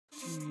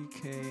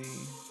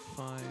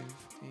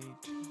Ho3K58B/.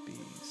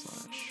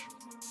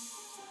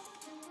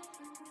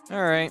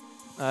 All right,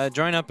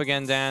 join up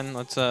again, Dan.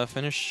 Let's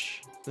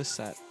finish this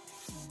set.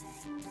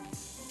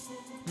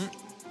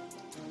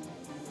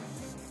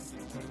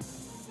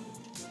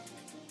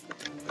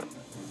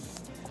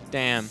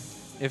 Damn.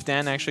 If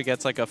Dan actually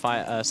gets like a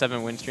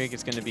 7-win streak,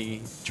 it's gonna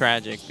be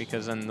tragic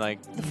because then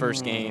like the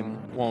first game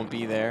won't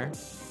be there.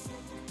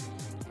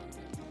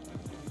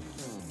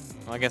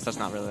 Well, I guess that's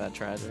not really that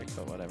tragic,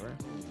 but whatever.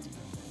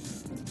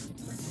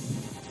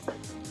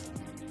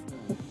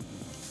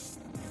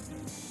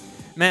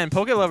 Man,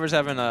 Poke Lover's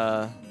having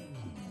a.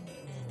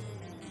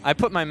 I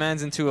put my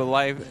mans into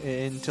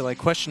like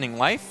questioning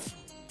life,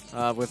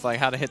 with like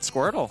how to hit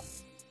Squirtle.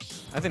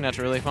 I think that's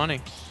really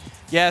funny.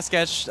 Yeah,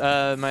 Sketch,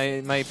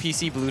 my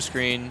PC blue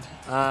screen.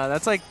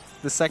 That's like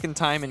the second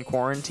time in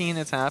quarantine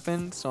it's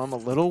happened, so I'm a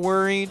little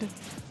worried.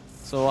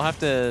 So I'll have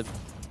to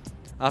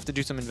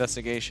do some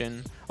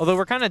investigation. Although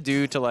we're kind of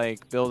due to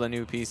like build a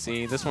new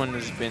PC. This one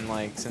has been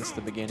like since the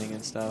beginning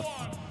and stuff.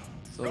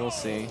 So we'll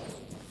see.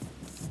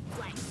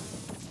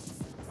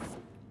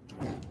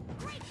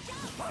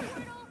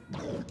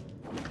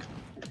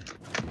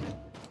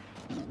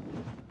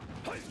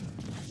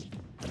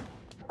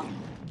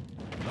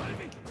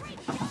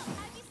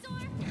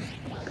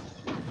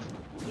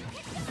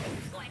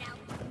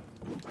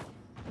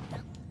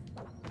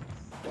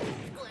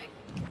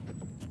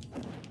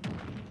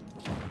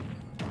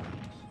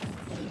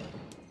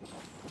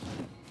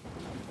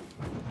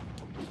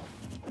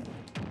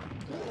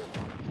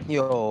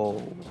 Yo,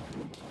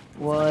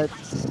 what?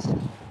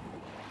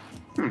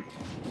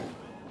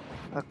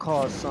 I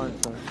call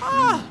something.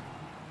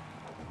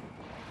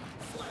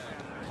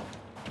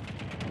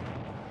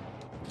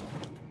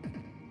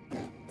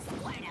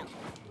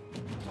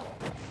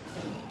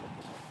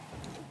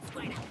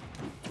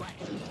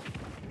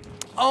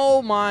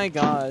 Oh my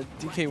god,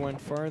 DK went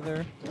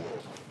farther.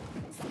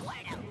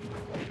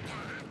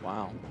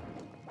 Wow.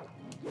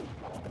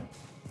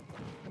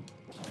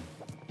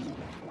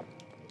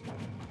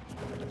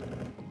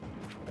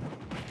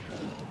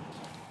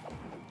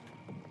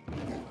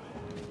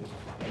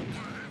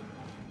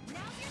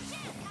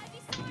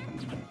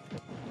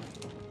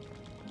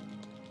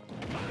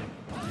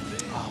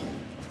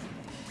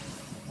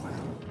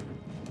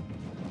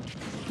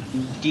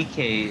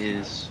 DK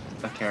is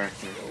a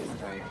character,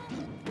 right?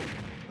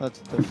 That's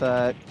the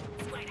fact.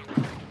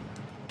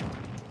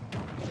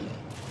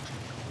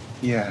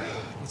 Yeah.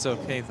 It's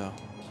okay though.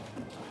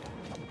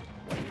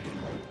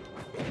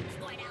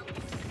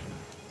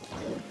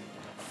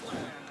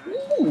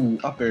 Ooh,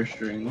 up air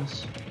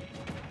strings.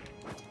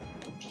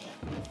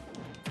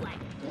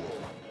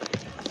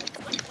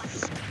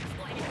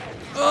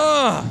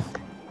 Ugh!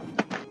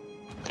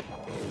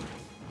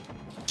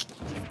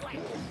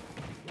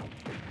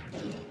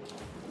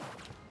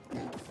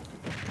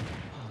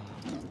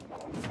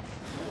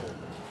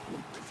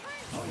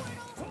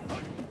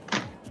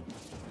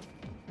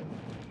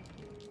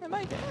 Am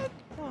I dead?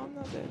 No, I'm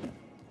not dead.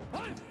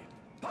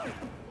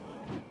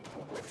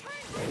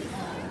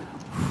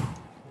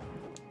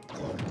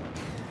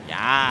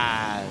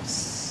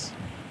 Yes.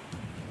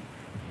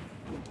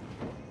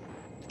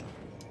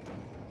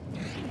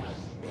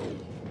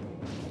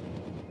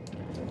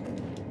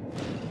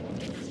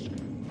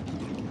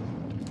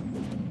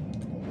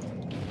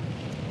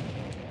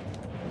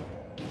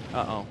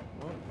 Uh-oh.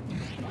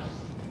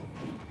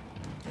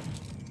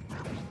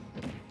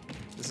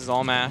 This is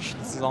all mash.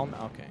 This is all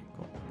okay,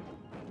 cool.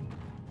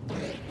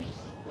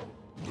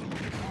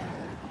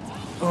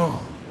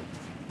 Oh.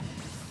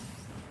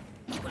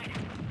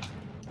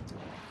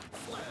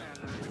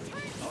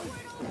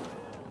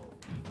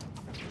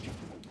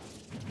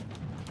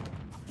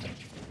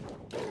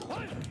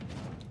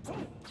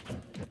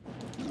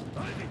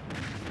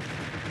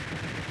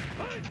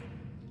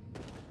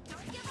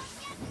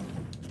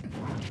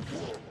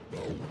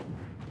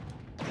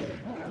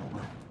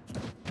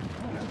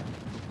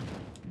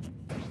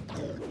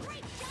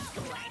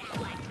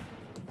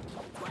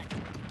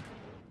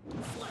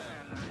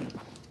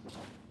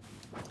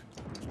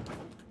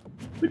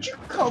 Would you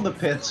call the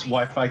pits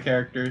Wi-Fi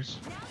characters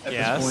at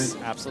this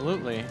point?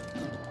 Absolutely.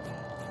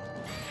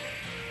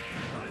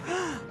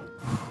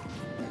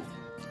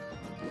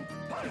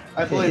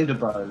 I blame the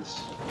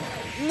buzz.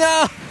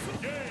 No!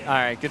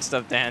 Alright, good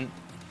stuff, Dan.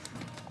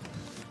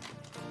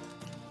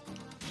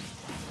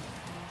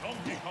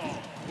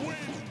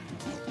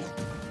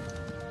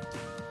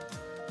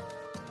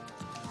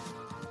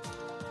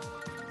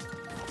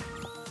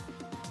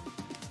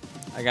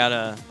 I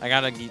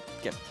gotta be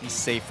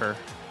safer.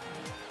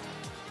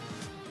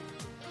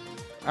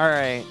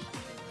 Alright.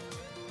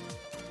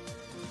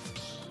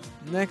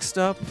 Next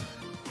up,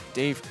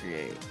 Dave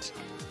Create.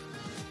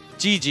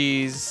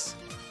 GG's.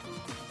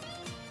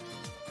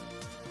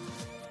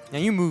 Now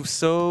you move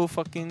so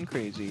fucking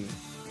crazy.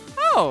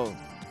 Oh!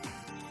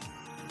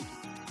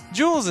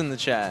 Jules in the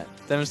chat.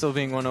 Them still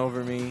being one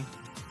over me.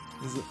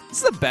 This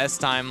is the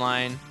best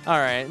timeline.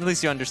 Alright, at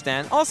least you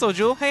understand. Also,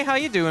 Jewel, hey, how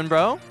you doing,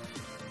 bro?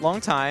 Long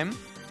time.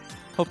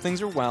 Hope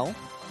things are well.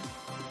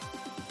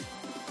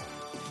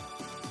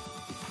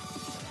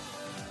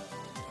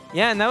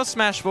 Yeah, and that was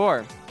Smash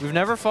 4. We've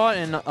never fought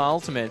in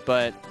Ultimate,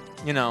 but,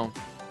 you know,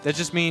 that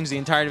just means the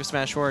entirety of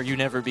Smash 4, you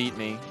never beat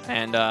me.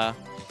 And,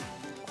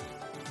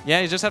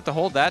 yeah, you just have to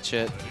hold that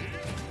shit.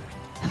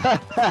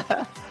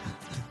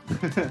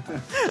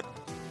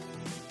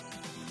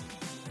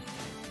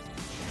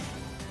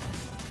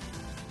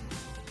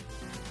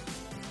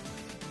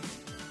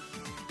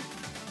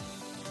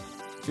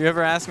 If you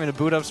ever ask me to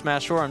boot up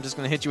Smash 4, I'm just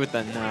going to hit you with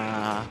the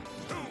nah.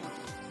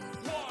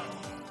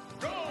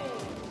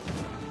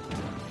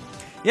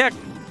 Yeah,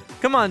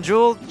 come on,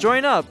 Jewel,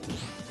 join up.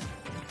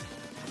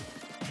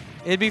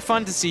 It'd be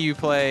fun to see you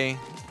play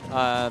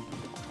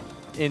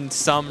in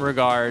some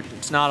regard.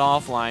 It's not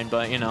offline,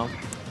 but, you know.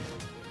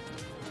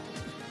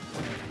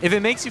 If it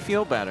makes you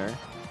feel better,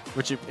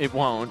 which it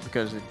won't,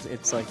 because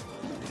it's like...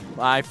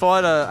 I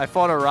fought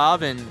a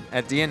Robin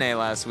at DNA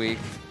last week,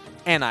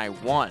 and I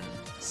won.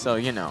 So,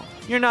 you know,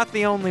 you're not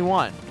the only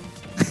one.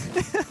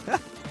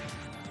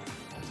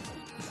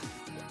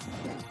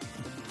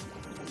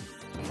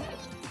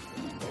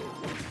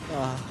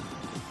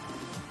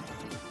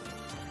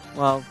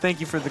 Well, thank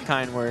you for the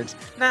kind words.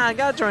 Nah, I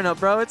gotta join up,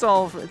 bro. It's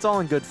all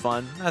in good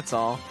fun. That's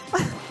all.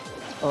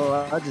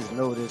 Oh, I just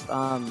noticed.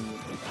 Oh,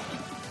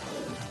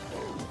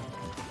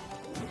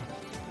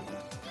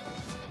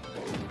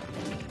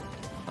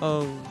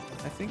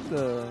 I think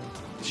the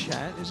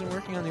chat isn't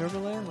working on the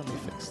overlay. Let me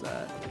fix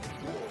that.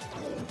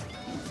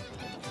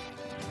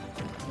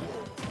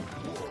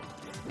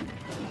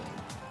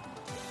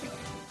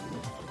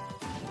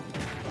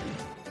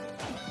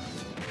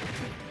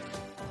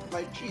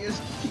 My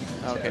GSP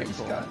Okay, has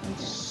cool. gotten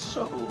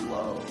so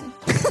low.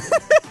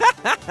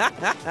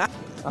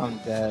 I'm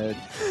dead.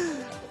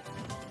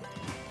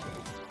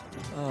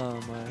 Oh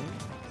my.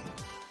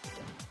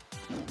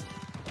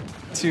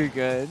 Too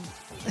good.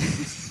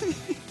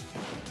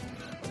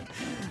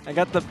 I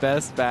got the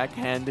best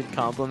backhanded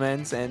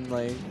compliments and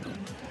like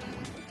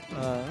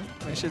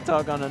I should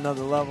talk on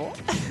another level.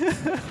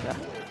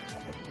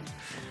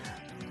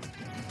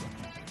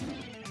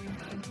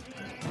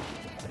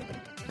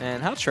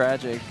 Man, how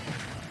tragic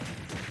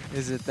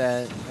is it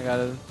that I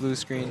got a blue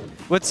screen?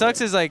 What sucks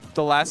is like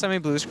the last time I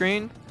blue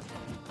screen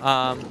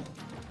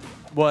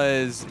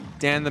was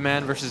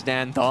DanThaMan versus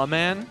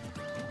DanThaMan.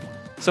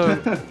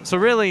 So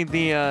really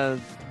the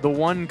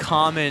one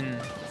common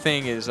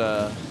thing is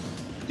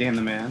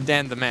DanThaMan.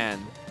 DanThaMan.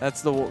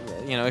 That's the,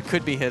 you know, it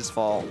could be his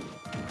fault.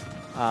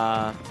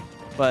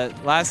 But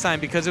last time,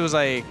 because it was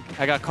like,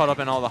 I got caught up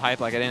in all the hype,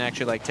 like I didn't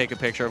actually like take a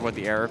picture of what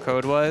the error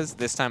code was.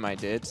 This time I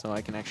did, so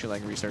I can actually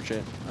like research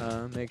it,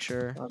 make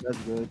sure That's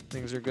good.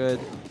 things are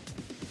good.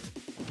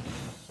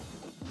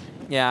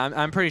 Yeah,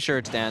 I'm pretty sure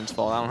it's Dan's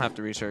fault. I don't have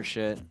to research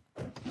shit.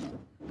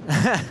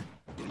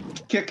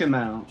 Kick him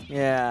out.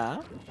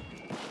 Yeah.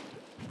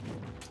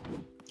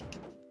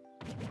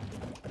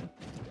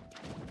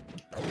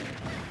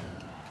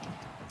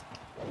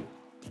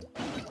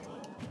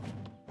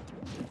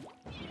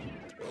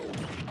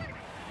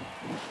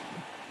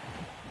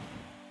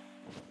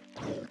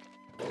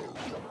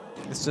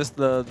 It's just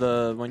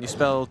the when you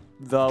spell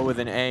the with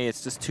an A,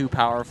 it's just too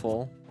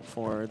powerful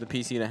for the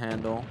PC to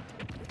handle.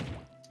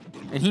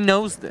 And he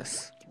knows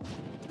this.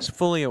 He's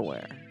fully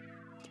aware.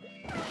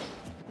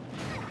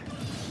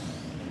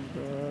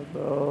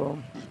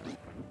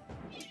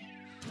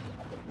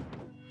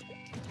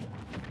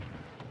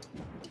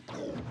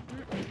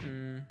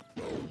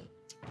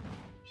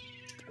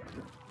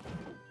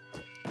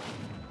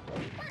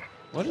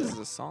 What is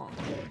the song?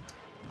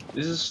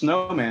 This is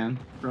Snowman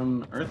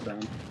from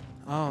Earthbound.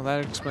 Oh,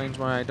 that explains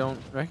why I don't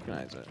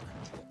recognize it.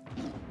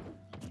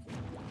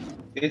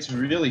 It's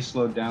really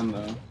slowed down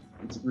though.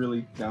 It's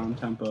really down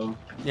tempo.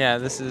 Yeah,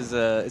 this is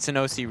it's an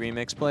OC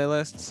remix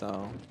playlist,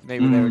 so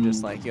maybe they were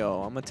just like,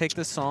 yo, I'm gonna take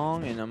this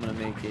song and I'm gonna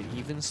make it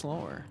even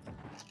slower.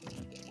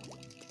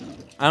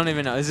 I don't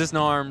even know. Is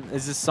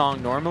this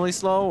song normally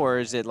slow or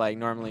is it like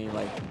normally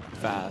like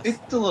fast?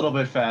 It's a little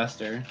bit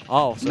faster.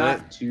 Oh, so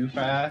not too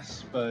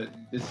fast, but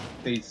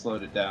they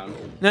slowed it down.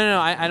 No,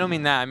 I don't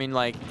mean that. I mean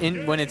like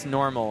when it's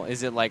normal,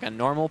 is it like a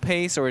normal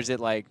pace or is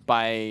it like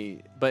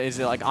but is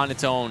it like on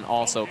its own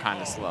also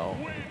kind of slow?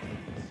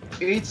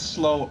 It's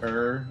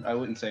slower. I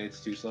wouldn't say it's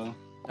too slow.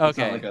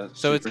 Okay, like a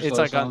so it's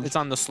like song. it's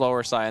on the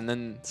slower side, and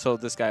then so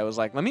this guy was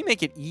like, let me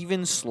make it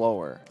even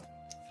slower.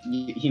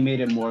 He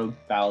made it more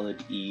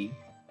ballad-y.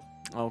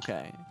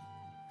 Okay.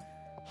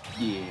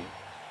 Yeah.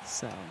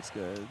 Sounds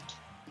good.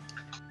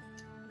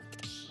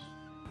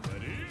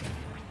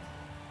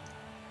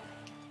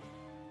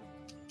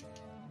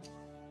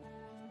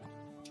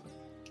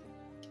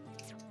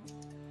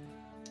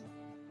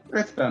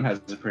 Earthbound has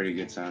a pretty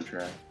good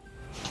soundtrack.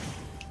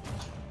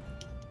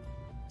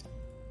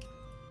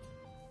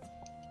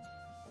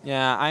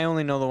 Yeah, I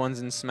only know the ones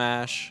in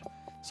Smash,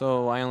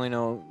 so I only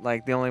know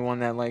like the only one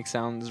that like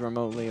sounds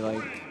remotely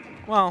like.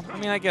 Well, I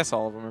mean, I guess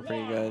all of them are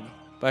pretty good,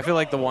 but I feel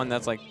like the one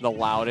that's like the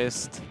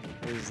loudest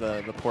is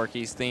the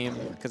Porky's theme,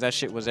 because that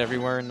shit was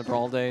everywhere in the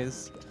Brawl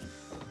days.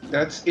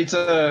 It's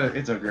a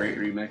great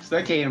remix.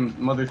 That game,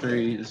 Mother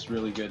 3, is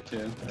really good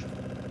too.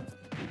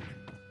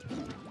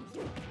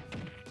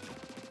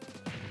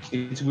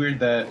 It's weird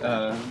that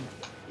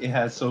it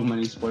has so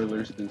many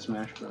spoilers in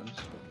Smash Bros.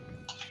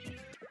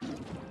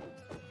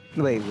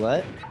 Wait,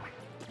 what?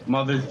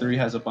 Mother 3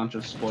 has a bunch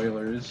of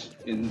spoilers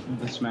in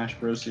the Smash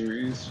Bros.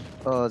 Series.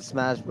 Oh,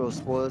 Smash Bros.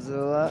 Spoils it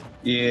a lot?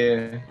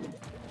 Yeah.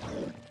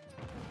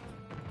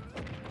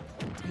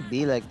 It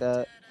be like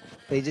that.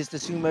 They just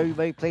assume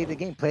everybody played the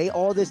game. Play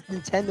all this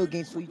Nintendo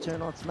games before you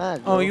turn on Smash,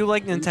 bro. Oh, you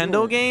like What Nintendo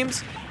doing?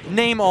 games?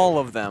 Name all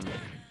of them.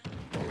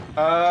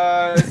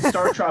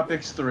 Star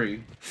Tropics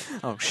 3.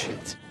 Oh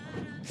shit.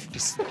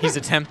 He's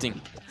attempting.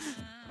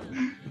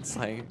 It's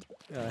like.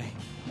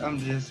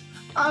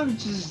 I'm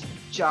just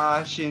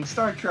Josh, and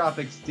Star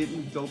Tropics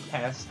didn't go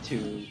past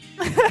 2.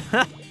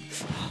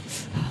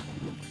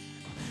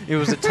 It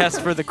was a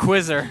test for the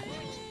quizzer.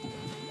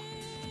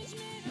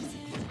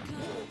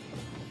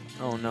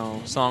 Oh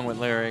no, song with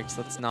lyrics.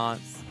 Let's not.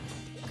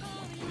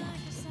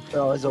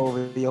 Oh, it's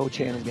over. The old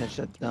channel's gonna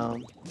shut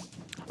down.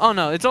 Oh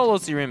no, it's all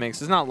OC remix.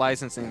 It's not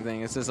licensing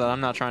thing. It's just that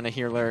I'm not trying to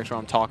hear lyrics while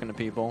I'm talking to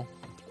people.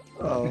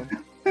 Oh.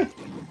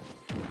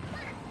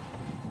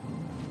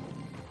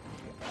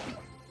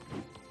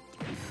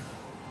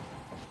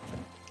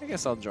 I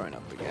guess I'll join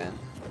up again.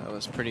 That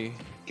was pretty.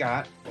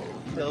 Got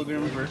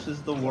Pilgrim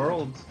versus the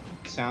World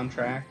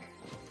soundtrack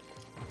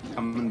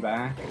coming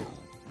back.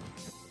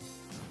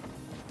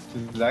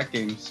 That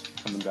game's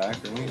coming back,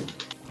 right?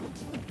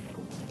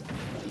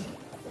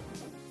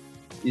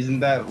 Isn't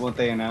that what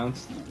they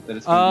announced? That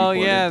it's gonna be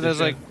ported yeah, to there's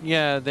shit?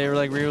 like they were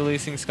like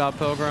re-releasing Scott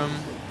Pilgrim.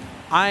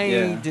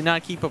 I did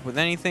not keep up with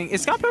anything.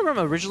 Is Scott Pilgrim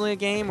originally a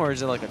game or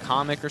is it like a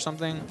comic or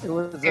something? It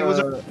was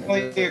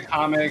originally a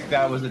comic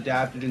that was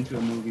adapted into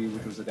a movie,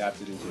 which was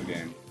adapted into a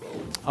game.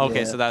 Okay,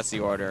 Yeah. so that's the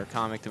order: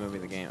 comic to movie,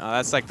 the game. Oh,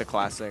 that's like the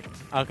classic.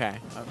 Okay,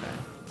 okay.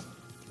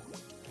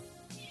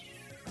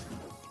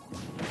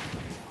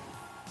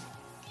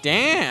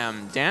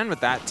 Damn, Dan with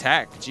that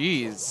tech.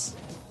 Jeez.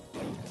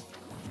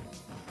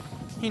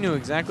 He knew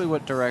exactly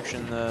what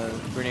direction the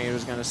grenade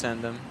was going to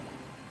send him.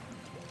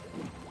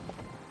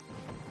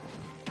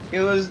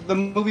 The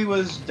movie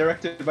was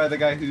directed by the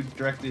guy who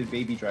directed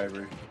Baby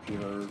Driver. If you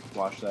ever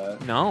watched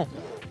that. No.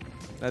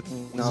 That's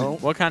No.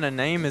 What kind of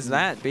name is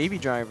that? Baby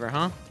Driver,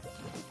 huh?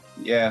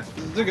 Yeah,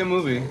 it's a good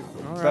movie. It's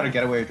about a Alright.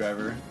 getaway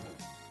driver.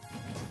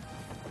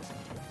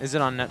 Is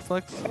it on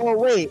Netflix? Oh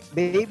wait,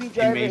 Baby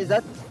Driver, made- is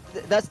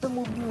that's the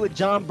movie with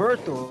John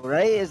Berthel,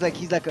 right? It's like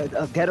he's like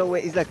a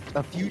getaway, he's like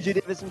a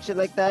fugitive or some shit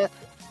like that.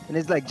 And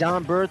it's like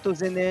John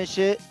Berthel's in there and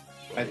shit.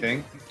 I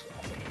think.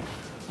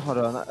 Hold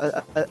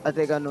on, I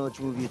think I know which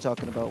movie you're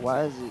talking about.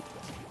 Why is it?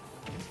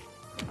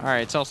 All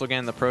right, it's also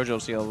getting the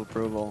Projo seal of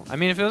approval. I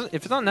mean, if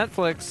it's on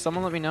Netflix,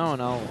 someone let me know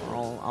and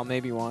I'll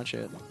maybe watch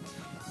it.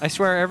 I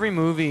swear, every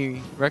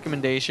movie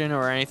recommendation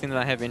or anything that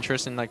I have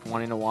interest in like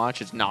wanting to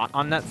watch, it's not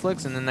on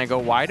Netflix, and then they go,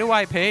 "Why do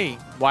I pay?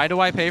 Why do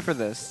I pay for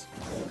this?"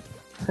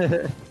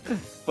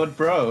 But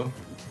bro,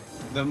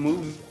 the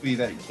movie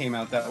that came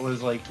out that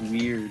was like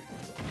weird.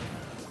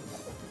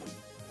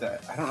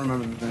 I don't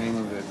remember the name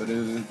of it,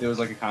 but there was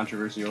like a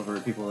controversy over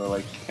it. People were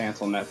like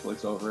cancel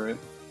Netflix over it.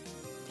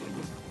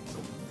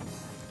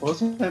 What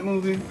was that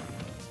movie?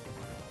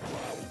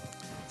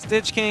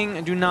 Stitch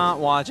King, do not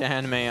watch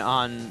anime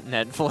on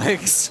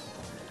Netflix.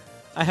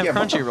 I have Yeah,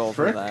 what the Crunchyroll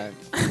for frick? that.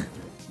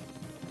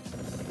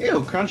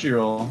 Ew,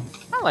 Crunchyroll.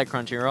 I like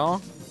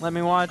Crunchyroll. Let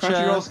me watch.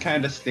 Crunchyroll's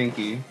kind of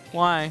stinky.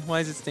 Why? Why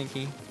is it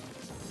stinky?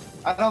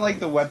 I don't like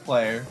the web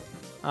player.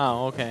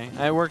 Oh, okay.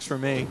 It works for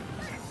me.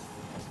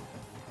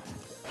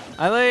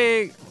 I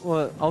like,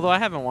 well, although I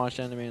haven't watched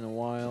anime in a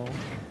while.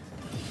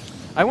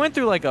 I went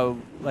through like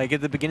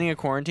at the beginning of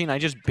quarantine, I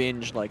just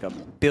binged like a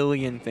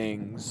billion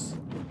things.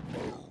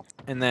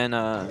 And then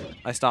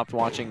I stopped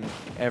watching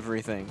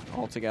everything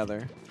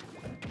altogether.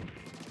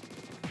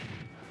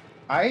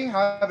 I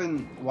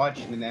haven't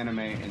watched an anime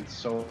in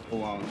so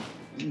long,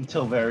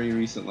 until very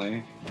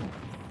recently.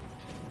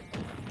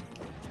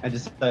 I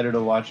decided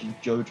to watch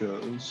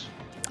JoJo's.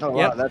 Oh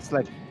Yep. wow, that's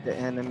like the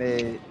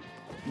anime.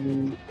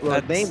 Well,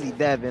 That's- mainly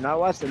Devin. I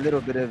watched a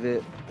little bit of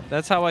it.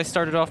 That's how I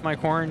started off my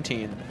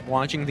quarantine,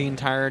 watching the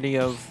entirety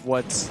of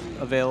what's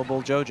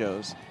available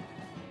JoJo's.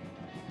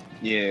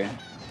 Yeah.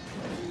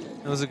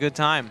 It was a good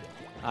time.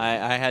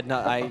 I had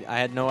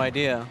no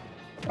idea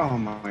Oh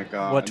my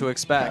god. what to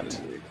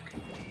expect.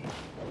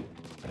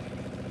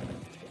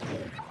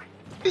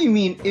 What do you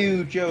mean,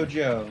 ew,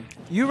 JoJo?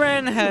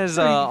 Uren has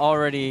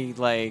already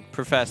like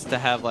professed to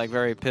have like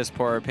very piss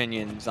poor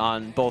opinions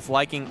on both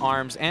liking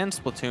ARMS and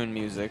Splatoon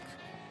music,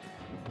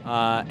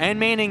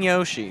 and maining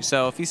Yoshi.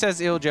 So if he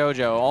says ill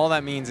JoJo, all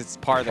that means it's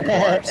part of the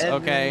chorus. And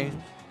Okay.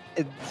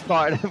 It's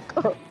part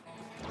of.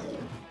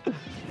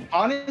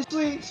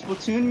 Honestly,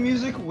 Splatoon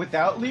music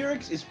without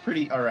lyrics is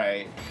pretty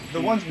alright. The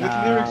ones with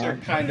Nah. lyrics are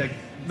kind of.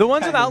 The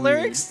ones Kinda without weird.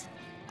 lyrics,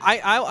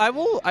 I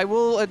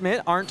will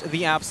admit aren't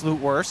the absolute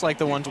worst like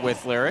the ones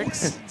with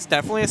lyrics. It's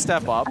definitely a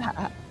step up,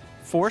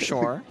 for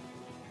sure.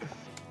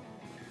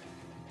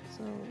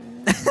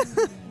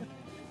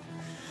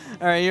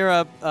 All right, you're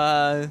up,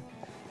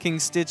 King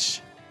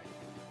Stitch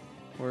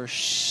or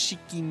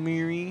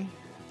Shikimiri.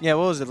 Yeah,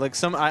 what was it? Like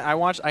I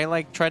watched, I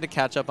like tried to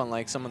catch up on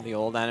like some of the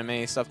old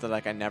anime stuff that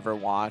like I never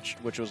watched,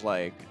 which was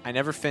like I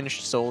never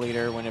finished Soul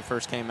Eater when it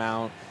first came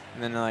out,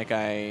 and then like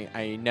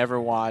I never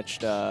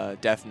watched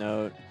Death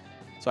Note,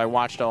 so I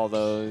watched all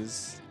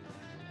those.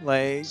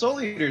 Like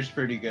Soul Eater's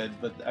pretty good,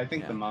 but I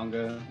think Yeah. the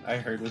manga I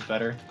heard was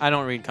better. I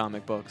don't read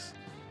comic books,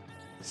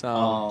 so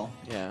Oh.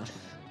 yeah,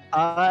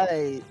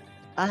 I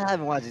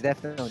haven't watched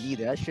Death Note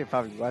either. I should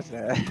probably watch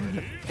that.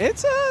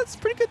 it's a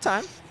pretty good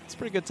time. It's a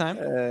pretty good time.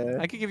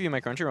 uh, I could give you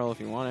my Crunchyroll if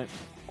you want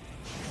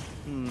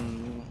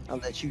it. I'll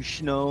let you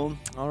know.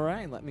 All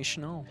right, let me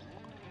know.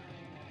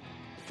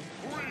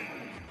 3,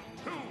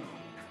 2,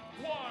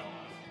 1,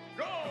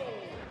 go!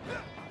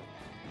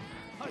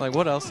 Like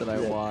what else did I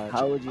Yeah, watch?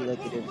 How would you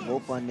like it if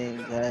both our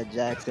names had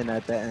Jackson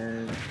at the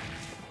end?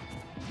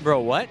 Bro,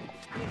 what?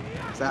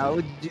 So how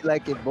would you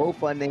like if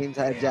both our names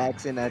had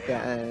Jackson at the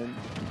end?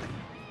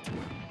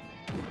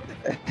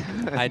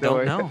 I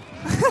don't know.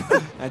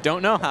 I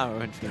don't know how it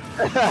would feel.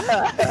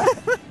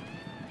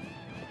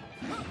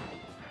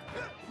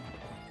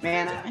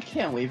 Man, I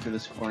can't wait for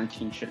this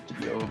quarantine shit to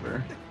be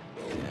over.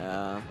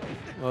 Yeah.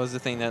 What was the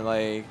thing that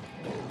like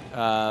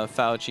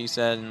Fauci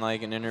said in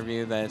like an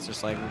interview that it's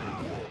just like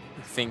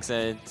thinks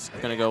that it's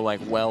gonna go like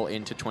well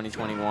into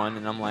 2021,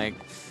 and I'm like,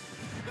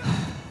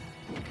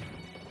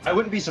 I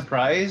wouldn't be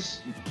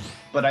surprised,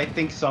 but I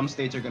think some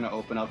states are gonna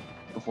open up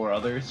before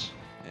others.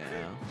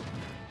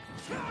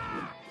 yeah.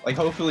 Like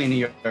hopefully New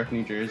York,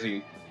 New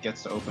Jersey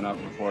gets to open up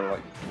before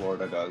like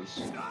Florida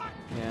does.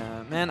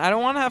 Yeah, man, I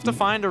don't want to have to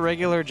find a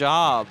regular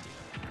job.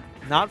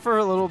 Not for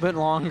a little bit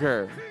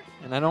longer.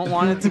 And I don't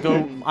want it to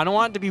go, I don't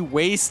want it to be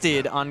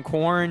wasted on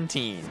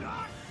quarantine.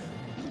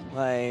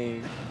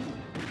 Like,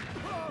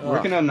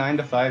 Working a 9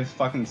 to 5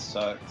 fucking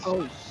sucks.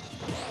 Oh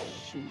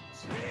shoot!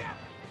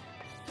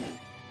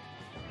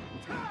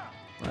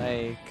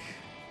 like,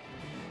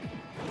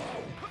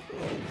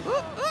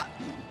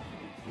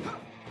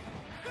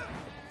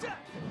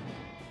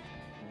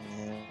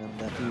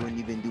 Yeah, if you wouldn't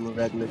even doing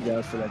regular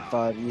jobs for like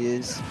 5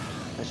 years,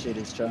 that shit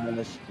is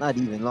trash. Not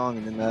even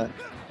longer than that.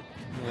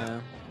 yeah.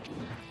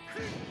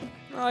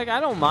 Like, I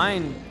don't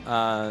mind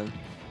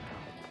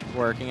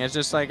working. It's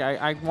just like,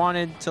 I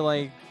wanted to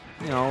like,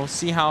 you know,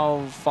 see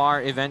how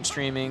far event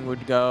streaming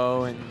would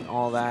go and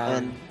all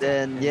that. And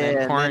then and yeah, then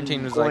and quarantine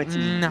then was like,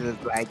 quarantine nah.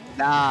 was like,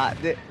 nah.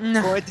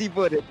 Nah. Quarantine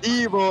put a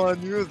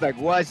demon. You was like,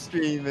 what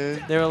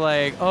streaming? They were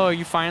like, oh,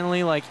 you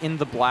finally like in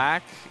the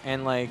black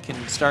and like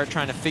can start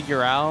trying to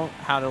figure out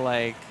how to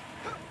like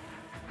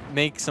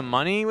make some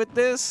money with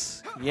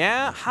this?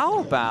 Yeah, how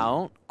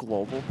about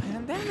global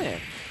pandemic?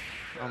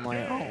 I'm like,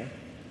 oh,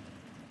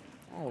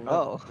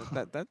 Oh.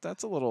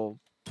 that's a little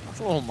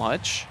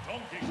much.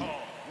 Donkey Kong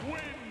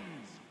wins!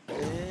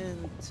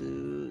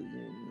 Into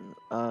you,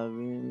 I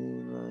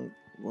really like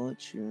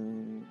what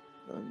you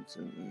done to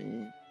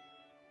me.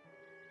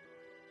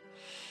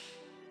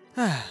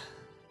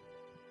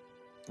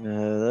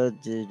 That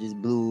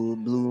just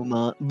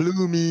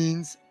blue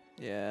means.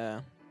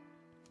 Yeah.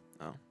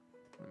 Oh,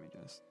 let me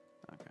just.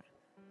 Okay.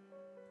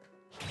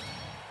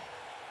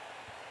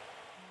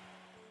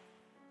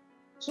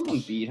 Someone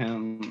beat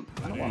him.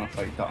 I don't want to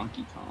fight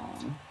Donkey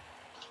Kong.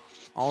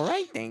 All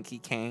right, Donkey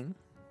Kong.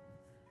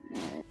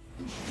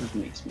 This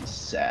makes me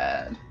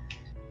sad.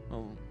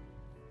 Oh.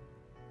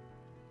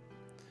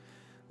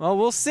 Well,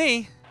 we'll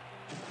see.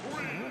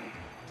 3,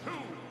 2,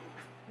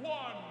 1,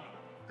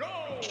 go!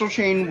 Astral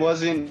Chain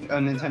isn't a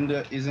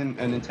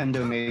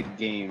Nintendo-made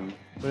game.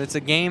 But it's a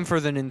game for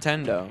the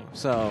Nintendo,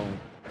 so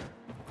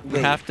we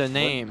Wait, have to what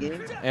name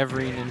game?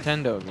 every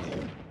Nintendo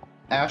game.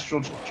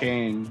 Astral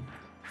Chain.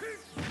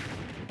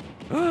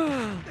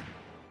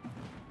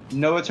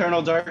 No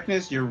Eternal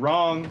Darkness, you're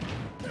wrong.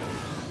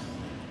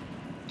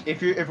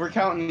 If we're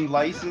counting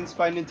licensed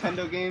by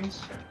Nintendo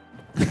games,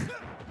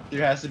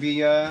 there has to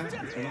be Eternal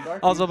Darkness.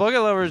 Also,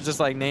 Poké Lovers just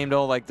like named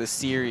all like the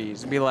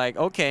series. Be like,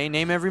 okay,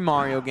 name every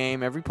Mario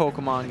game, every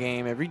Pokemon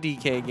game, every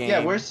DK game.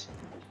 Yeah,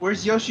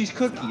 where's Yoshi's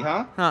Cookie,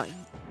 huh? Huh?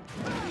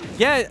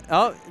 Yeah.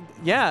 Oh,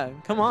 yeah.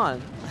 Come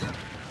on.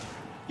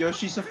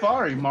 Yoshi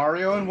Safari,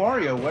 Mario and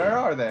Wario, where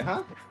are they,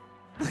 huh?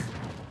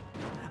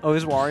 Oh,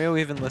 is Wario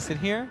even listed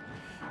here?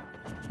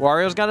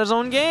 Wario's got his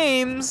own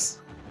games.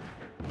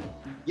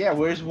 Yeah,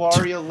 where's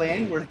Wario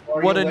Land? Where's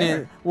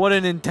Wario What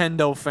a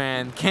Nintendo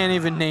fan. Can't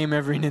even name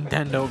every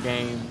Nintendo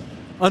game.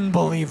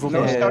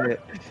 Unbelievable.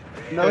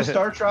 No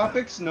Star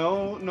Tropics,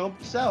 no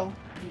Cell.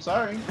 I'm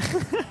sorry.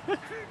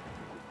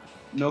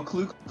 No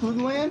Clue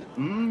Land?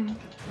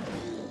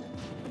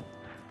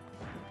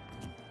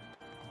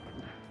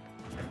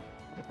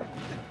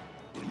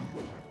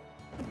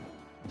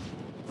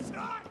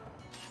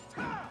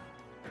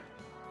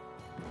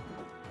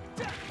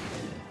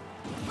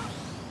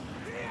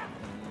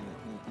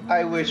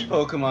 I wish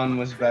Pokemon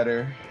was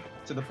better,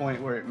 to the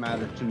point where it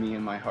mattered to me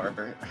in my heart.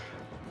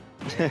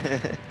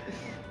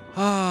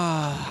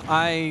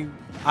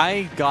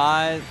 I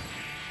got.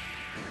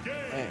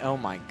 Oh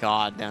my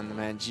God,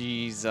 DanThaMan,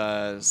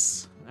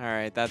 Jesus! All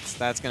right,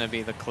 that's gonna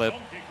be the clip.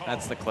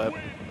 That's the clip.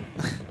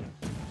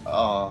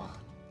 Oh.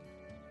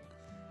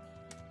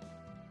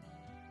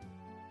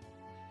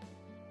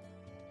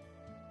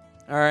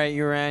 All right,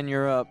 Uran,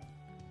 you're up.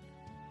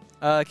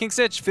 King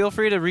Stitch, feel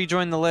free to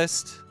rejoin the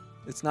list.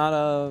 It's not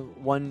a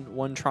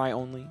one try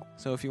only.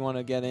 So if you want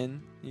to get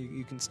in,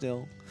 you can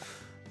still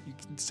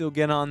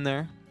get on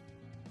there.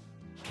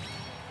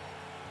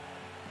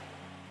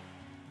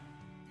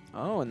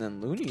 Oh, and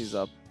then Looney's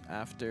up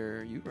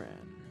after Uran.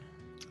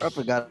 I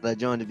forgot I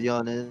joined, to be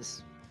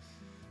honest.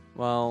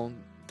 Well,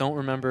 don't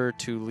remember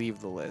to leave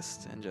the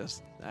list and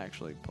just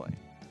actually play.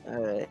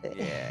 Alright.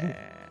 Yeah.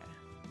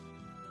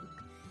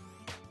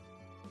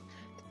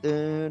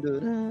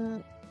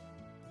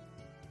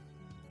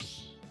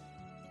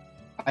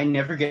 I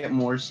never get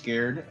more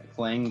scared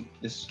playing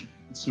this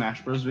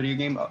Smash Bros. Video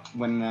game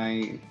when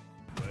I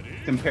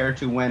compare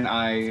to when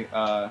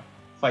I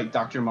fight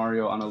Dr.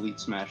 Mario on Elite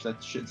Smash.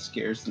 That shit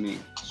scares me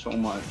so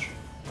much.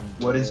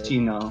 What does T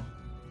know?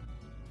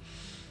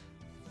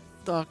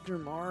 Dr.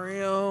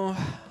 Mario.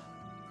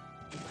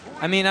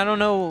 I mean, I don't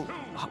know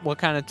what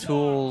kind of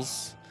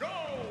tools.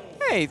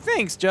 Hey,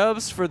 thanks,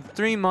 Jubs, for the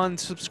 3-month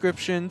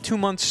subscription,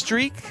 2-month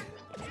streak.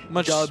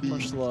 Much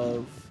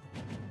love.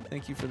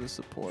 Thank you for the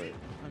support.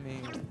 I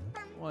mean,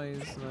 why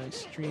is my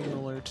stream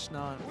alerts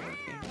not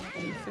working?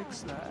 Can you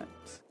fix that?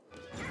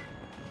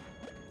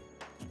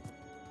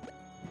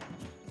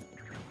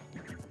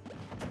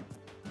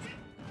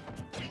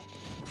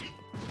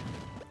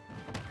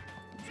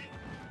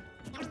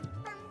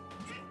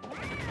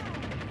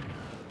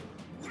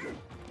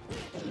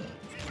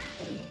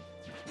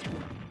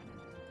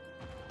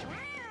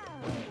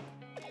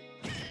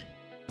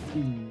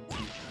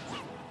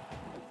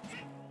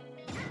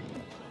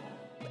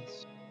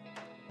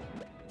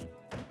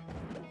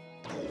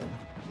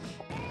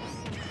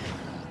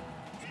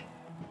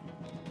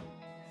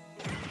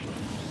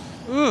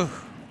 Ooh,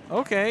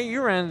 okay,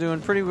 Uran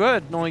doing pretty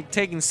good. Only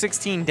taking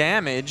 16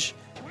 damage.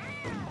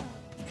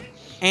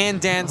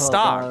 And Dan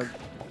stock. God.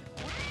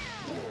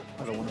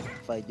 I don't want to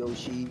fight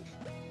Yoshi.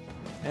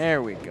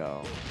 There we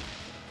go.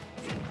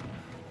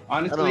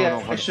 Honestly, I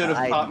don't know I should have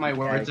what thought my I-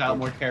 words out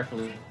more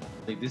carefully.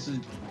 Like, this is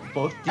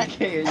both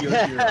DK and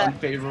Yoshi are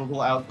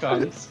unfavorable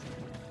outcomes.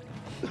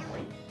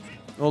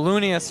 Well,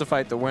 Looney has to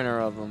fight the winner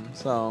of them,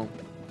 so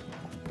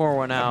pour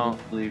one I out.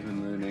 don't believe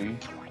in Looney.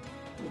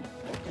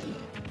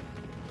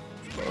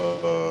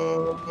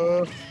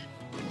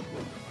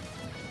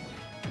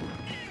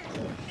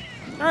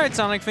 All right,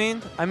 Sonic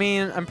Fiend. I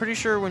mean, I'm pretty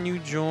sure when you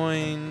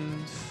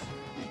joined,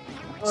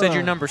 said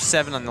you're number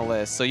 7 on the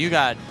list, so you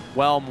got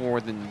well more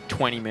than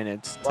 20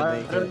 minutes to Why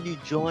make it. don't you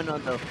join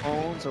on the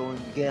phone so when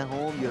you get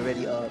home you're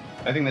already up?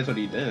 I think that's what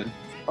he did.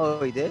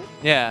 Oh, he did?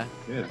 Yeah,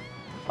 Yeah.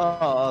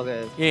 Oh,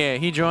 okay. yeah.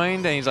 He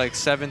joined and he's like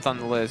 7th on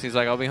the list. He's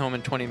like, I'll be home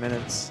in 20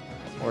 minutes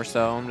or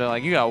so. I'm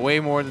like, you got way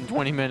more than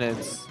 20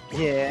 minutes.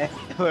 Yeah.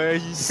 Where are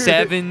you?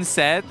 7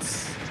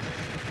 sets,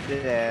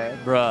 Yeah.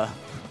 bruh.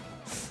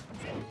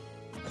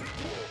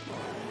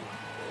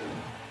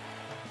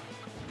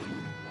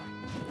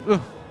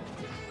 Ooh.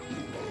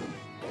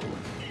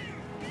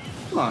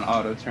 Come on,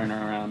 auto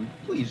turnaround.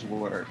 Please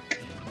work.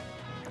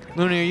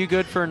 Looney, are you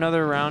good for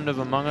another round of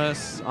Among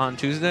Us on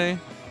Tuesday?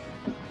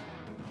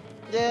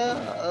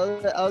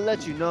 Yeah, I'll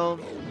let you know.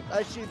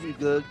 I should be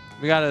good.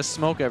 We gotta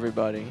smoke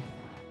everybody.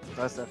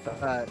 That's a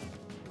fact.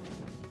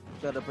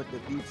 Gotta put the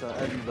beats on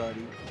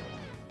everybody.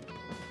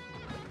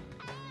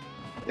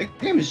 The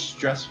game is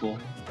stressful.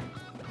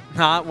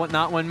 Not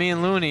when me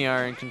and Looney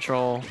are in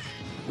control.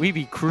 We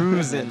be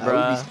cruising, I will be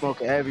bruh.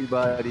 smoking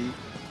everybody.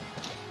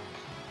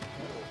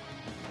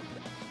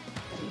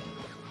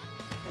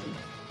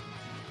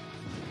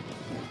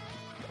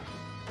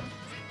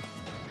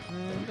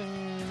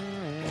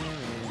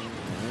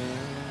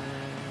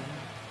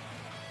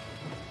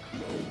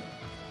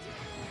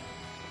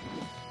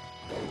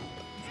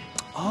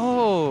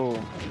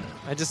 Oh,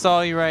 I just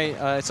saw you write.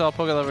 I saw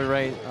Pokelover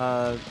write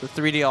the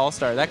 3D All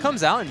Star. That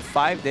comes out in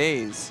 5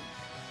 days.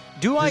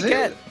 Do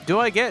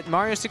I get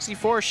Mario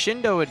 64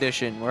 Shindo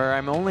Edition, where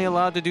I'm only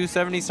allowed to do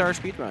 70-star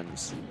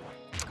speedruns?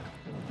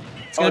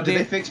 Oh, did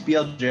they fix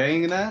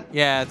BLJing in that?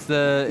 Yeah, it's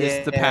the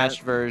Yeah.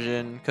 patched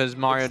version because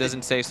Mario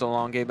doesn't say so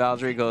long. Gabe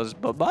Bowser he goes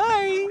bye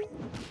bye.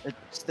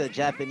 It's the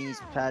Japanese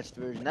patched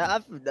version.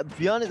 To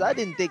be honest, I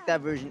didn't think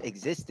that version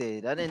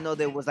existed. I didn't know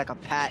there was like a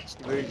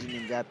patched version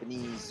in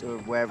Japanese or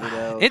wherever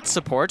though. It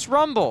supports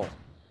Rumble.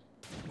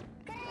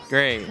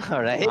 Great.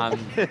 All right.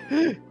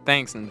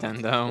 Thanks,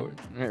 Nintendo.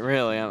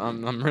 Really,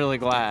 I'm really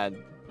glad.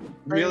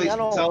 Really I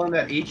don't- selling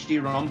that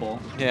HD Rumble.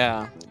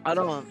 Yeah. I'm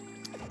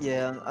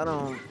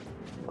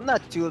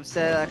not too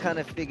upset. I kind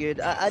of figured.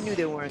 I knew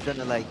they weren't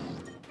gonna like.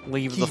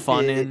 Leave the Keep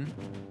fun it. in.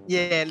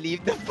 Yeah,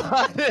 leave the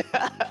fun.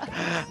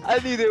 I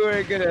knew they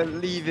weren't gonna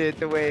leave it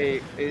the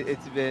way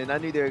it's been. I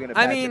knew they were gonna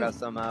patch it out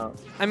somehow.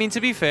 I mean,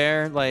 to be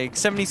fair, like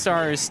 70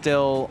 star is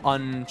still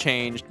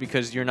unchanged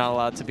because you're not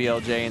allowed to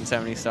BLJ in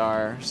 70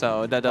 star,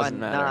 so that doesn't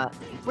Why matter. not?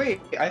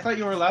 Wait, I thought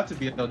you were allowed to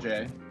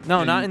BLJ.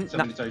 No, not in.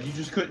 70 stars. You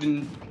just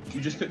couldn't.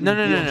 No,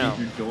 no, no, BLJ no.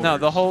 through No,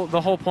 doors.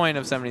 the whole point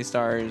of 70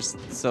 stars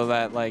so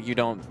that like you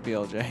don't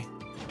BLJ.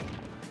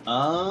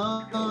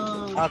 Oh.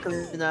 How come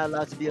you're not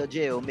allowed to be a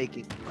jail? Make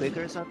it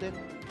quicker or something?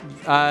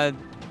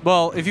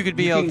 Well, if you could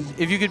be You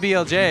if you could be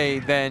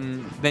LJ,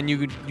 then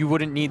you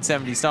wouldn't need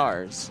 70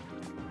 stars.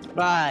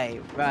 Right.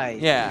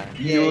 Yeah.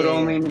 You would yeah.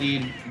 only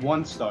need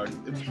 1 star,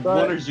 But-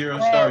 1 or 0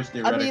 well, stars I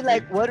theoretically. mean,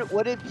 like,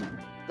 what if,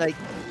 like,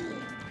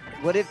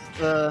 what if,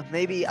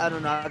 maybe, I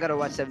don't know, I gotta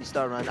watch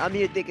 70-star run. I'm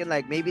here thinking,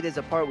 like, maybe there's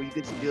a part where you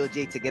get to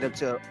BLJ to get up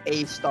to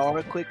a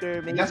star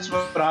quicker, maybe? That's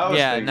what I was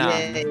Yeah, thinking.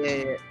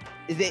 nah.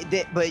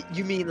 Yeah. But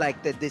you mean,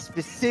 like, the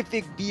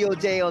specific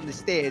BLJ on the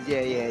stairs?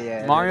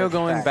 Yeah. Mario that's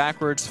going fact.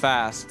 backwards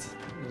fast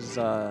is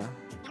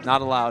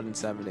not allowed in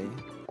 70.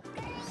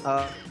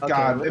 Okay,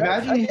 God, well,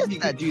 imagine I if guess you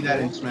could that's do that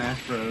in cool.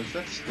 Smash Bros.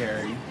 That's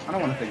scary. I don't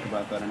want to think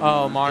about that anymore.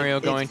 Oh, Mario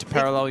It's going to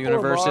parallel 64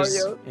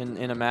 universes Mario.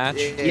 in a match.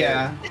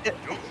 Yeah.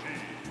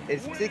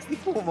 It's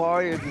 64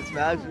 Marios in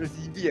Smash Bros.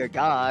 You'd be a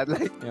god.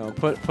 Like, You know,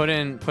 put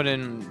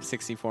in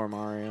 64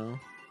 Mario.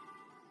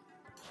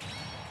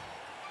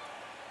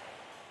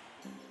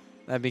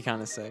 That'd be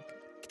kind of sick.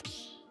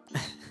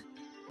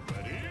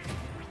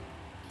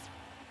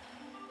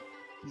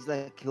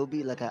 he'll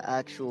be like an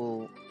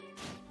actual.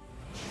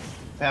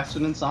 Faster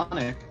than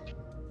Sonic.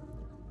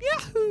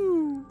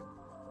 Yahoo!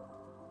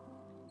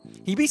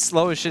 He'd be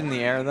slow as shit in the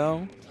air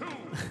though. 2,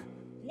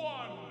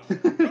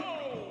 1, go!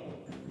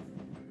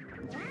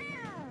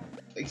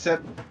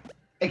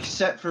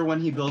 Except for when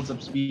he builds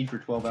up speed for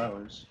 12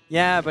 hours.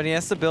 Yeah, but he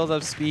has to build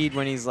up speed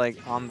when he's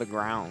like on the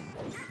ground.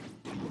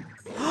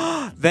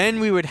 Then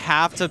we would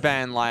have to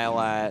ban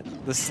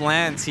Lylat. The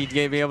slants, he'd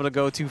be able to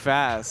go too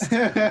fast.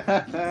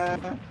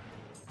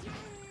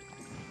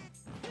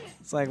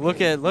 It's like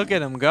look at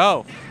him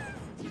go.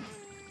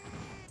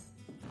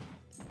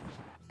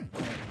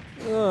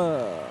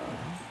 Ugh.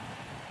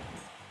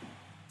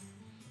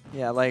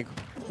 Yeah, like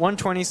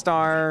 120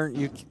 star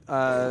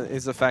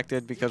is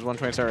affected because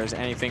 120 star is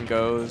anything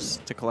goes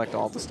to collect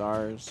all the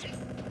stars.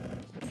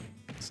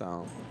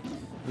 So,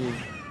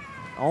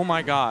 oh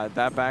my god,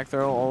 that back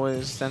throw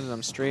always sends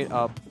them straight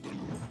up.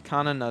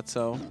 Kinda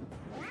nutso.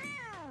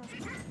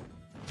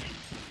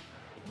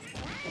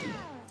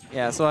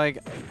 Yeah, so like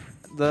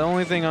the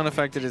only thing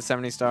unaffected is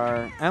 70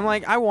 star. And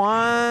like I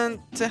want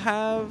to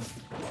have,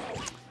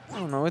 I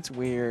don't know, it's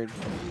weird.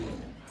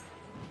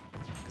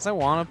 Cause I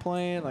want to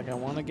play it, like I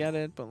want to get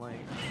it, but like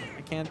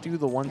I can't do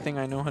the one thing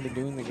I know how to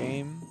do in the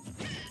game.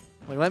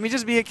 Like let me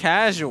just be a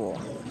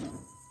casual.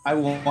 I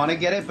want to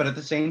get it, but at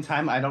the same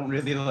time, I don't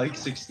really like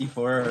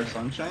 64 or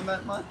Sunshine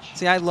that much.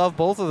 See, I love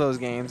both of those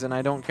games, and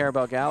I don't care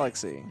about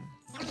Galaxy.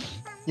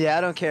 Yeah,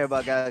 I don't care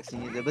about Galaxy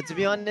either. But to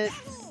be honest,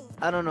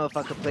 I don't know if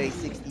I could play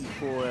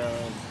 64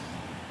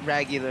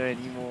 regular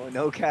anymore.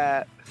 No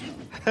cap.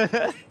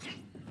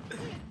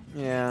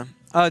 Yeah.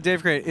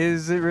 Dave Crate,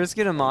 is it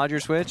risky to mod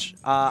your Switch?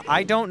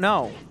 I don't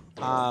know.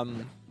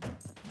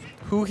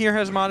 Who here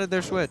has modded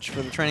their Switch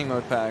for the training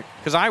mode pack?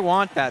 Because I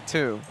want that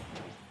too.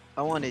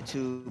 I wanted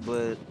to,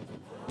 but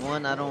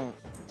one, I don't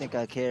think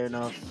I care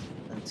enough,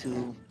 and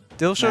two,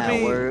 Dill showed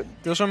work.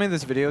 me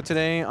this video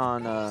today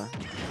on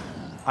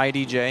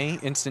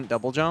IDJ, instant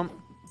double jump,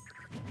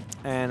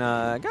 and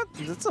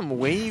got some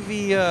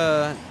wavy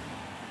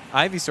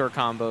Ivysaur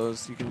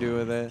combos you can do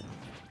with it.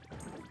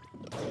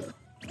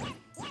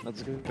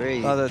 That's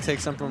great. Oh, that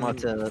takes something I'm about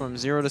to- from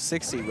 0 to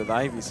 60 with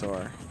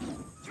Ivysaur.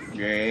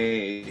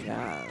 Great.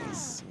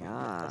 Yes,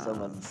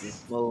 Someone to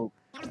yes. smoke.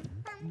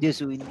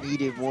 Guess we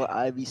needed more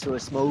Ivysaur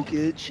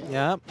smokage.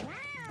 Yep,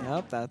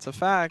 that's a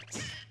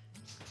fact.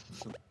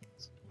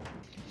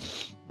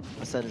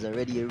 My son is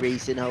already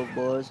erasing health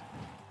bars.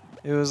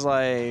 It was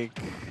like,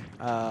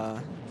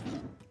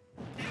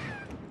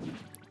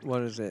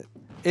 what is it?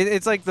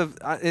 It's like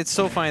it's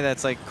so funny that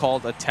it's like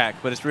called a tech,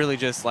 but it's really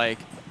just like,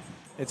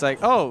 it's like,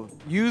 oh,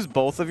 use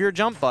both of your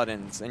jump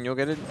buttons and you'll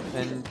get it,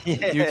 and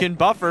you can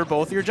buffer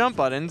both your jump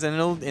buttons and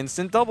it'll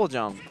instant double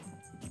jump.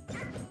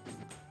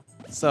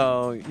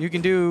 So you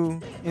can do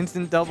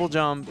instant double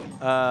jump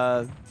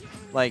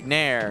like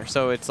Nair,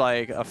 so it's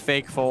like a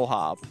fake full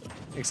hop,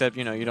 except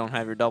you know you don't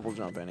have your double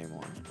jump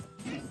anymore.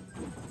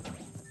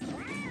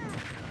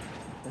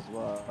 That's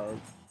wild.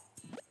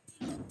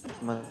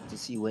 I'm about to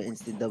see what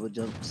instant double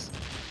jumps.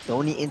 The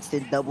only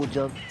instant double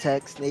jump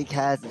tech Snake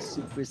has is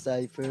Super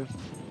Cypher.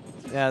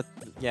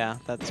 Yeah,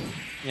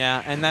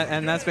 and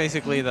that's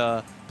basically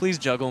the please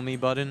juggle me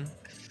button.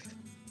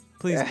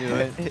 Please do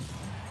it.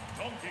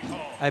 Donkey Kong.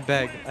 I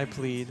beg, I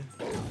plead.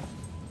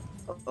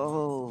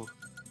 Oh,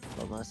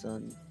 but my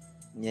son,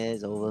 yeah,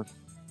 it's over.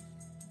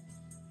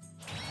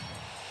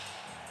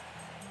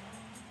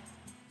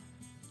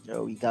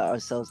 Yo, we got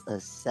ourselves a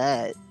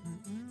set.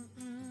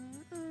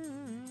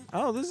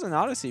 Oh, this is an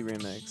Odyssey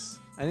remix.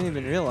 I didn't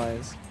even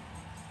realize.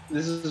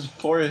 This is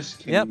Forest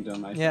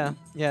Kingdom, I think.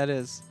 Yeah, it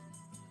is.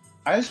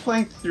 I was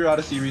playing through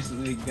Odyssey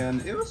recently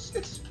again.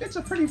 It's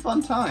a pretty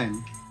fun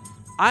time.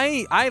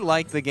 I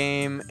like the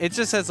game. It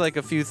just has like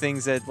a few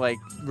things that like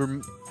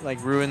ruin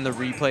the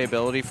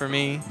replayability for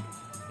me.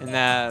 In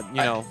that,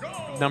 you know,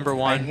 number I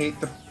one, hate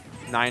the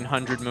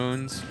 900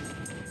 moons.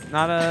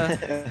 Not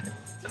a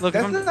look.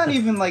 That's not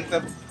even like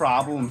the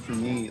problem for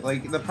me.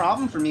 Like the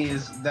problem for me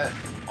is that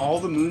all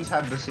the moons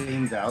have the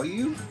same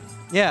value.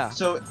 Yeah.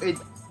 So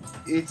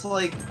it's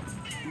like,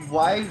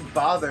 why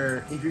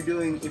bother if you're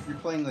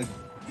playing like,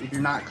 if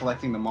you're not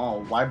collecting them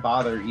all? Why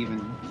bother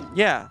even?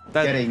 Yeah,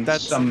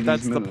 that's some of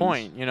these the moves?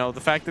 point. You know,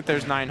 the fact that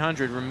there's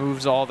 900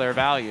 removes all their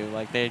value.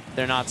 Like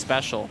they're not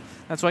special.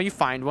 That's why you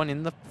find one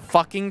in the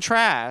fucking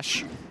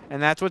trash,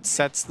 and that's what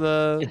sets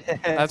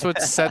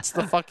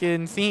the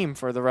fucking theme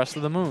for the rest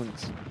of the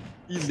moons.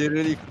 You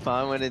literally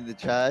found one in the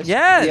trash?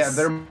 Yes. Yeah,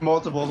 there are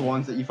multiple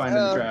ones that you find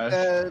in the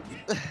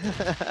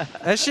trash.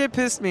 That shit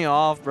pissed me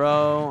off,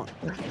 bro.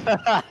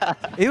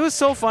 It was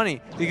so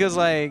funny because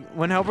like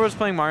when Helper was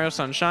playing Mario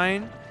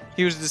Sunshine,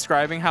 he was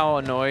describing how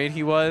annoyed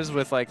he was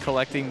with like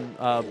collecting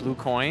blue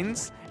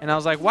coins, and I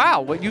was like,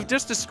 wow, what you've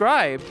just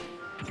described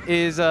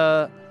is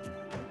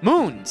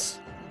moons.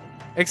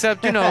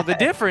 Except, you know, the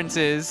difference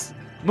is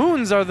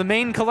moons are the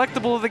main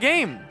collectible of the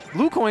game.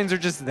 Blue coins are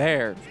just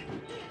there.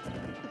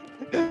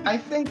 I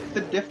think the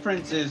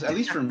difference is, at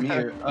least for me,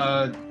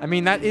 I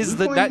mean, that is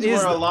blue coins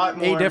were a lot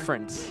more- a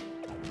difference.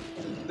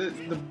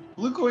 The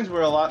blue coins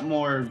were a lot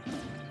more.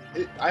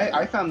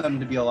 I found them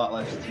to be a lot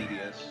less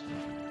tedious.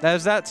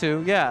 There's that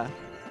too, yeah.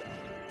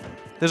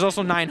 There's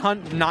also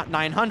 900, not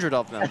 900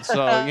 of them,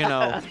 so you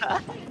know.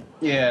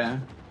 Yeah.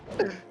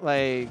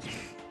 Like,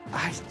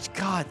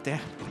 god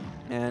damn,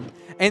 man.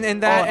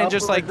 And that and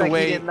just like the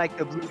way. He didn't like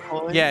the blue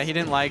coins. Yeah, he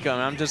didn't like them.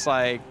 I'm just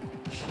like.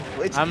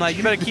 I'm like,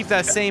 you better keep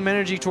that same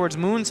energy towards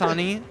moons,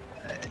 honey.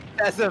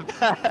 That's a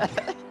bad.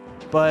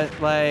 But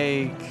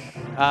like,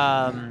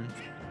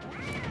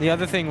 the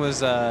other thing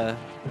was, the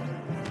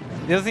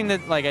other thing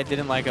that like I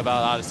didn't like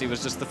about Odyssey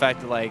was just the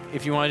fact that like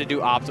if you wanted to do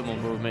optimal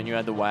movement, you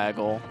had to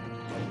waggle.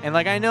 And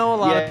like I know a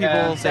lot of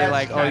people say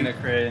like, oh, kind of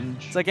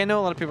cringe. it's like I know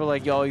a lot of people are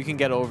like, yo, you can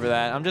get over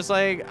that. I'm just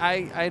like,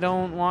 I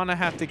don't want to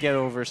have to get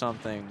over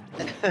something.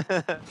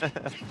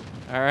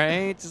 All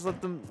right, just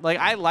let them. Like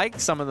I like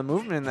some of the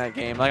movement in that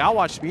game. Like I'll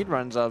watch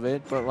speedruns of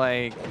it, but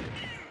like.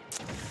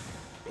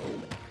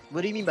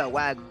 What do you mean by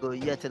waggle?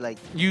 You have to like.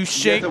 You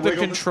shake to the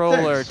wiggle the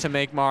controller sticks. to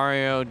make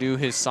Mario do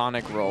his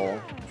Sonic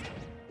roll.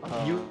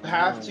 You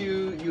have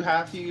to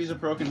use a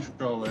Pro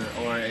Controller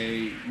or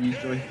use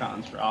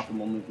Joy-Cons for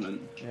optimal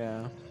movement.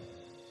 Yeah.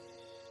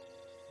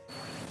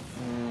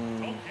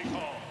 Donkey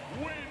Kong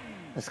wins.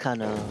 That's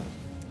kind of.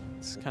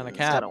 It's kind of It's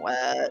cap. kind of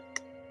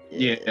whack.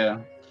 Yeah,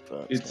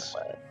 Bro, it's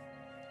kinda whack.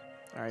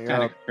 All right, you're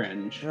kind up. of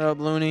cringe. You're up,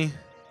 Looney.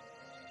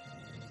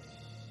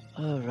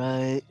 All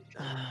right.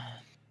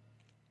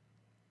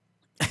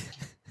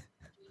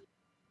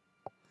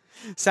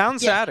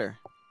 Sound Yeah. sadder.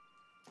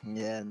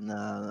 Yeah,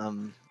 nah,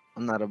 I'm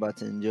not about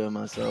to enjoy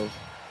myself.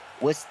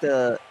 What's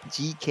the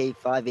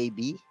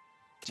GK5AB?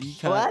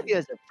 Well, I have you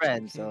as a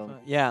friend, so.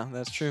 Yeah,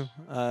 that's true.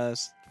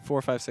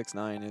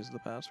 4569 is the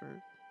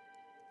password.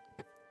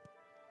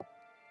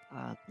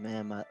 Ah,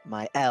 man,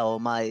 my L,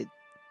 my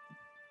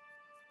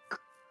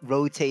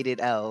rotated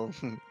L.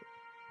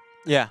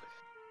 Yeah.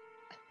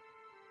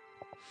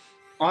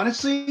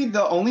 Honestly,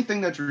 the only thing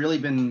that's really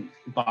been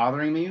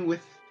bothering me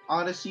with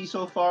Odyssey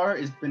so far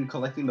has been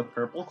collecting the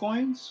purple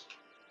coins.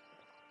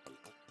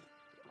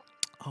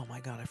 Oh my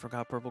god, I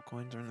forgot purple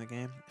coins are in the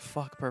game.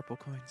 Fuck purple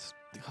coins.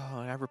 Oh,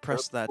 I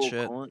repressed that Purple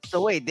shit. coin-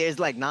 So wait, there's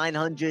like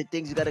 900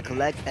 things you gotta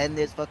collect, and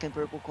there's fucking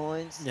purple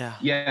coins. Yeah.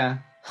 Yeah,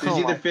 there's Oh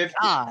either my 50.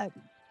 God.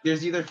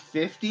 There's either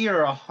 50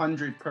 or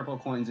 100 purple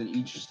coins in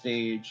each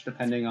stage,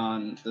 depending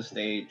on the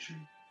stage.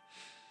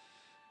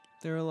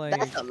 They were like.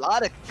 That's a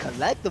lot of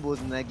collectibles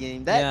in that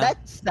game. Yeah.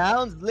 That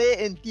sounds lit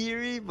in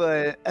theory,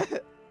 but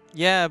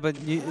Yeah, but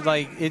you,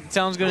 like it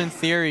sounds good in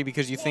theory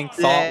because you think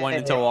thought went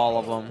into all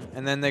of them,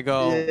 and then they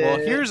go, well, Yeah.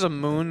 here's a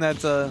moon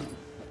that's a.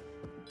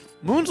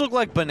 Moons look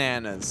like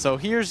bananas, so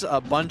here's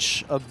a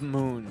bunch of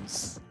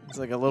moons. It's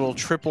like a little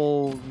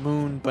triple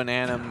moon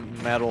banana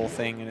metal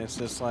thing, and it's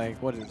just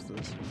like, what is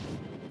this?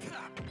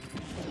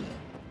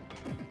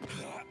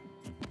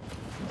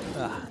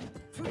 Ah.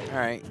 All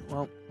right,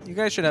 well, you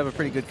guys should have a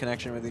pretty good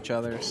connection with each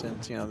other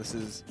since, you know, this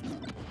is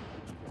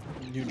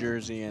New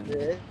Jersey and.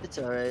 yeah, it's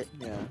alright.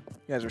 Yeah,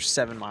 you guys are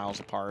 7 miles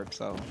apart,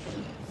 so.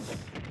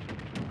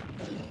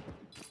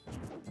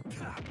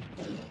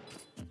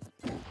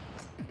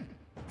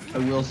 I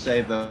will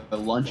say the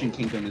Luncheon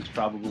Kingdom is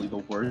probably the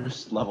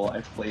worst level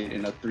I've played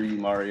in a 3D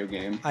Mario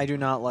game. I do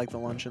not like the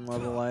luncheon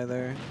level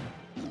either.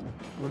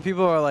 When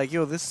people are like,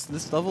 yo,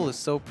 this level is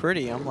so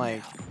pretty, I'm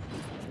like,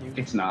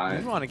 It's not.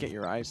 you want to get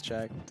your eyes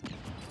checked.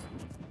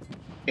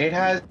 It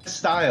has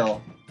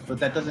style, but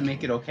that doesn't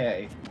make it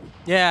okay.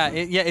 Yeah,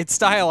 it's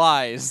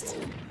stylized.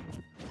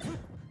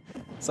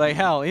 It's like,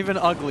 hell, even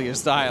ugly is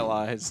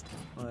stylized.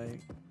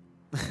 Like.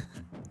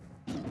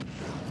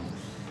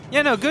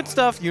 Yeah, no, good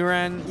stuff,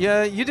 Uran.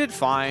 Yeah, you did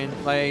fine.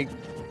 Like,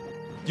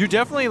 you're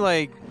definitely,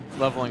 like,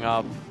 leveling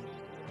up.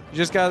 You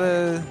just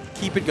gotta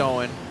keep it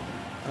going.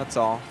 That's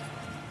all.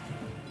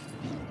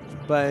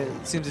 But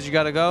it seems that you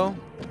gotta go.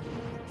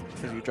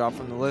 Because you dropped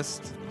from the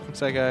list.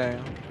 Looks like I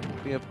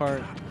be a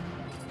part.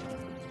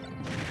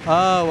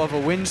 Oh, of a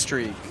win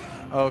streak.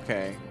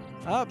 Okay.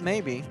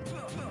 Maybe.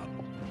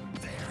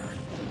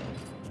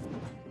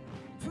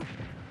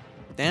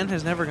 Dan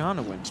has never gone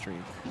a win streak.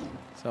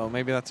 So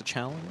maybe that's a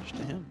challenge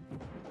to him.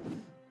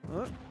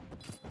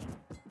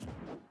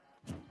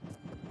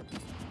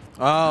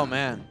 Oh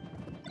man.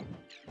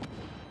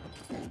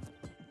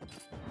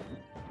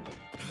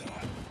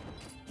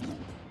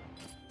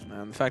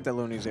 Man, the fact that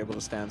Looney's able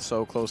to stand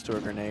so close to a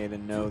grenade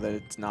and know that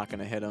it's not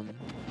gonna hit him,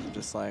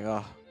 just like,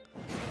 oh,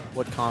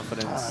 what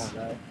confidence.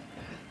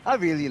 I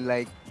really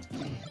like.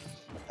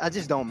 I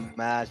just don't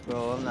mash,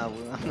 bro. I'm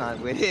not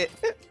with it.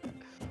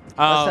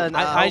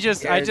 I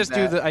just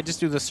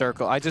do the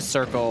circle. I just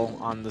circle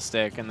on the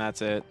stick and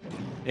that's it.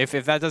 If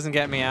that doesn't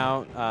get me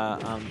out,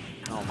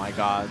 oh my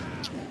god,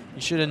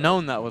 you should have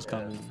known that was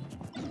coming.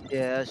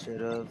 Yeah, I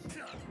should have.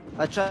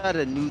 I tried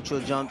a neutral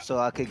jump so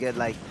I could get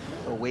like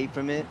away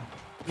from it.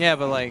 Yeah,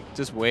 but like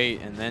just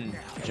wait and then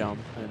jump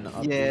and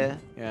up. Yeah.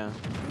 Yeah.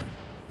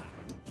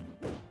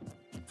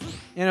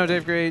 You know,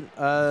 Dave Great,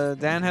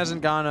 Dan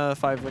hasn't gone a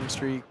 5-win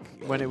streak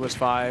when it was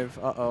 5.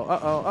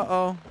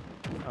 Uh-oh.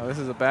 Oh, this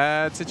is a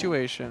bad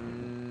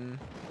situation.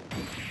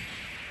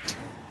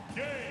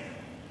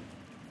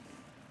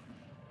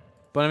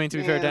 But I mean, to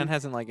be fair, Dan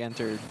hasn't like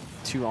entered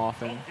too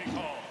often.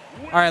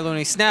 All right,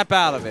 Looney, snap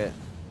out of it.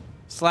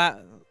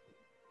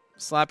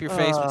 Slap your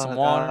face with some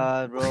water.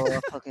 God, bro, I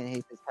fucking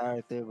hate this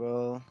character,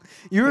 bro.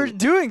 You were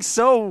doing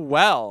so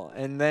well,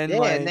 and then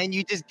like, and then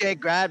you just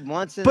get grabbed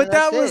once. And but then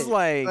that was it.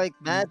 like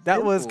that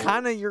simple. Was simple.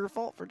 kind of your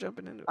fault for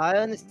jumping into it. I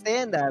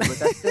understand that, but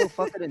that's still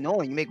fucking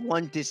annoying. You make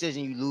one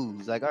decision, you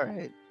lose. Like, all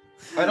right.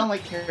 I don't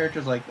like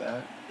characters like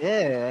that.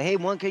 Yeah, I hate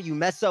one character. You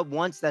mess up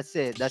once, that's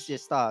it. That's your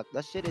stock.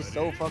 That shit is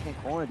so fucking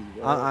corny,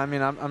 bro. I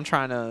mean, I'm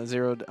trying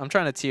to I'm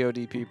trying to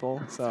TOD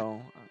people,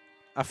 so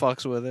I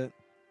fucks with it.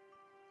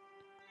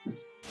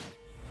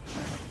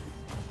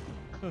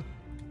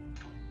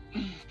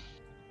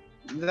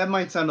 That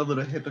might sound a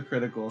little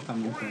hypocritical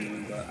coming from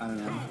me, but I don't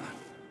know.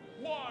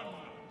 1,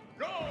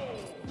 go!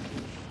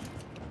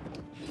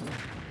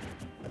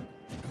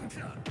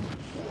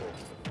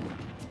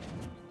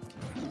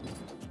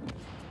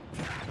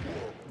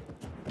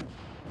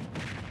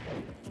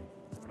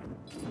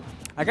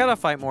 I gotta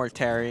fight more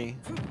Terry.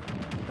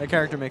 That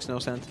character makes no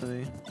sense to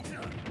me.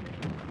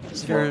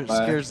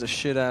 Scares the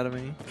shit out of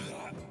me.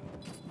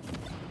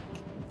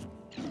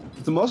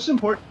 The most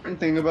important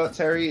thing about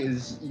Terry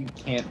is you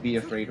can't be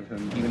afraid of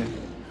him, even if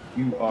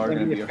you are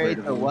going to be afraid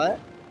of him. What?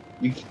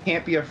 You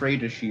can't be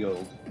afraid to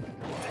shield.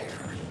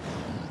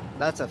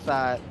 That's a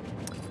fact.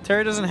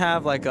 Terry doesn't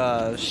have like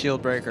a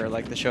shield breaker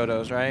like the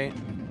Shotos, right?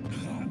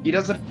 He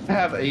doesn't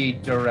have a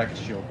direct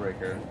shield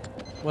breaker.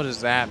 What does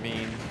that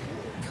mean?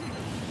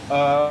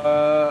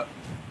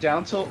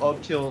 Down tilt,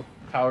 up tilt,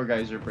 power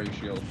geyser, break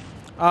shield.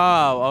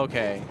 Oh,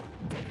 okay.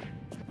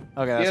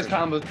 Okay. He has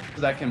combos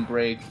that can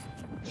break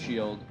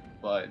shield,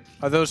 but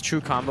are those true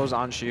combos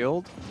on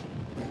shield?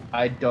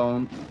 I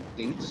don't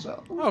think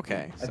so.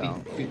 Okay.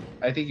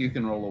 I think you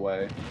can roll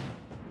away.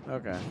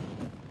 Okay.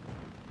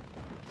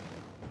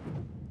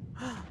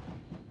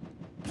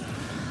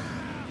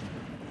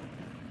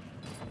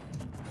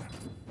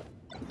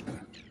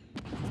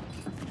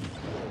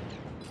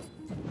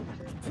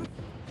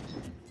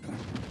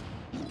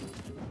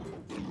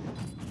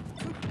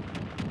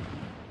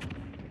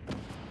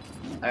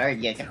 Or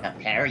you can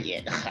parry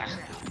it.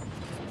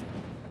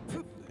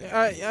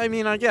 I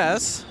mean, I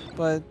guess,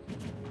 but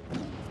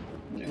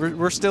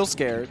we're still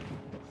scared.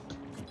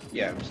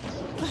 Yeah.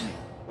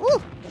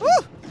 Woo! Woo!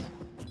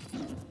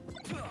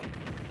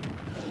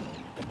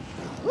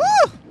 Woo!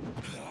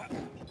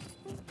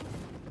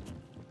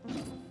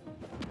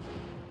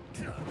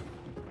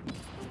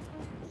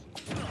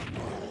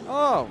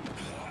 Oh!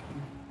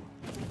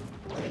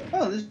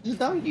 Oh, this is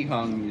Donkey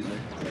Kong music.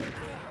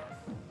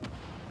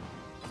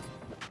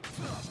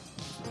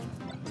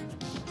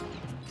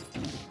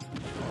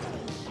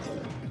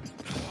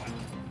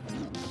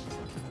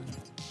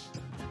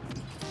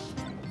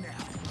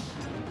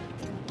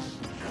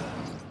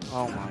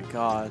 Oh my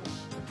god.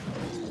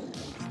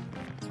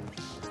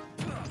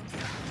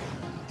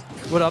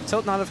 Would up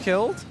tilt not have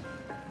killed?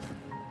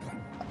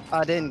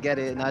 I didn't get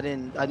it, and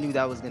I knew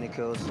that was gonna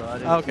kill, so I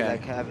didn't feel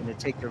like having to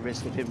take the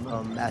risk of him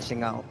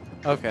mashing out.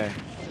 Okay.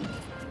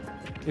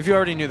 If you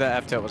already knew that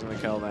F tilt was gonna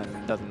kill, then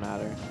it doesn't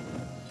matter.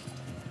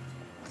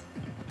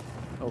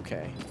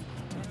 Okay.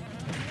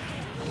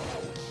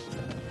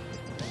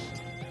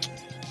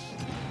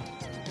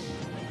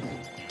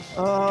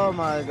 Oh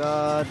my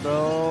god,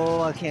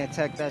 bro. I can't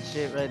tech that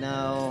shit right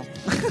now.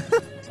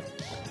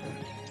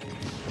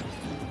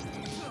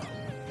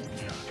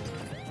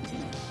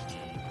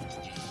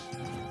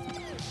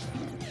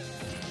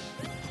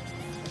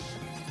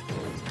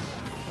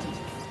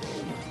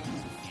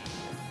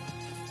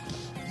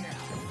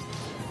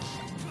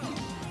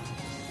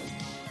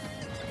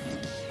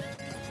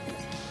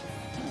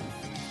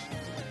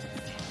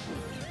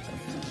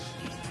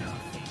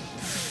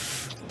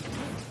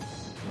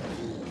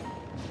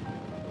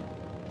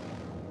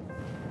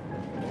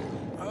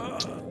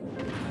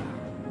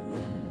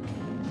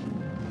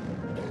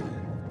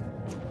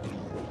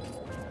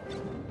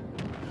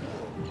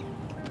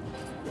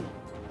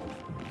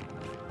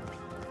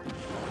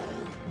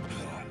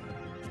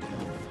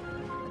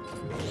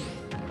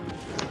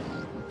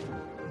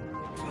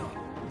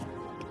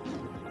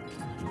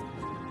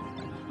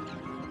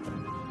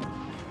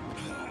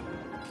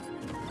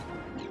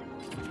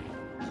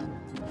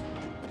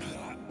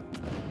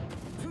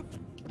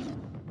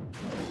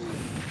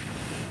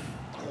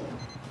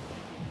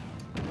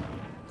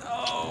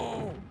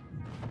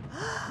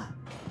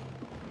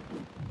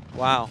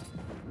 Wow.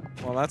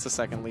 Well, that's a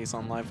second lease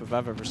on life if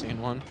I've ever seen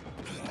one.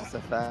 That's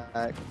a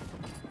fact.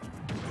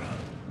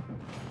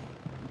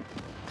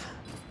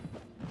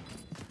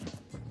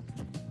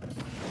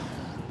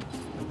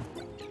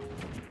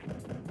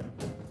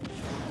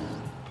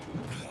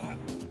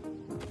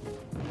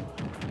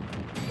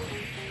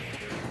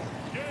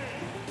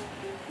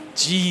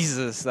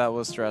 Jesus, that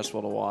was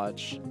stressful to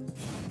watch.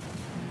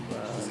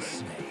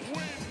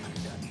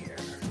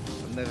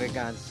 I've never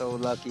gotten so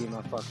lucky in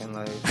my fucking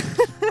life.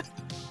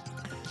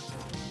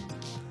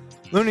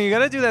 Luna, you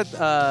gotta do that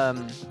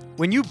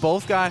when you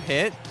both got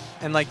hit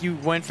and like you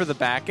went for the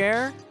back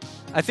air.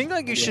 I think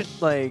like you should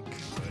like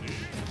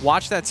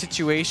watch that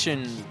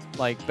situation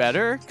like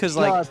better because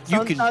like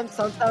you can.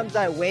 Sometimes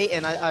I wait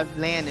and I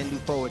land and do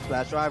forward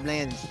splash, or I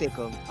land and stick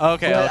him.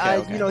 Okay, But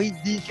okay. You know, he's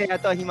DK. I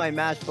thought he might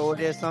mash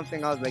forward or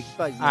something. I was like,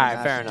 fuck. All right,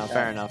 fair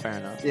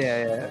enough.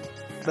 Yeah.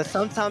 But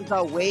sometimes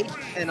I'll wait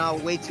and I'll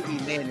wait till we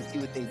land and see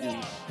what they do.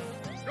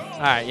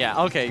 All right,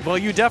 yeah, okay. Well,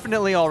 you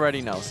definitely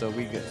already know, so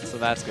we good. So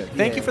that's good.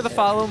 Thank you for the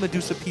follow,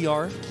 Medusa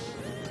PR.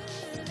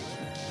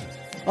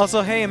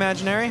 Also, hey,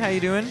 Imaginary, how you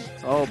doing?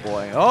 Oh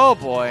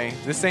boy.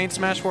 This ain't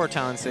Smash 4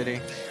 Talent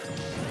City.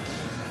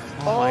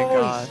 Oh my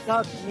god. He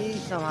stuck me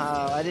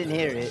somehow. I didn't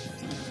hear it.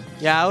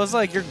 Yeah, I was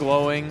like, you're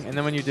glowing, and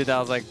then when you did that, I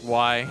was like,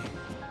 why?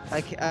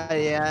 I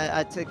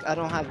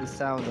don't have the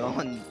sound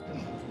on.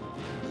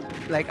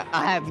 Like,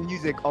 I have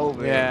music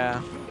over.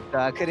 Yeah. So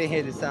I couldn't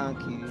hear the sound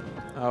cue.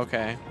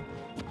 Okay.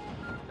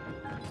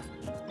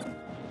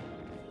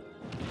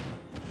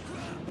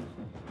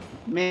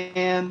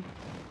 Man,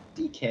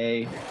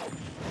 DK.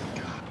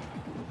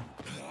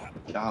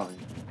 Golly.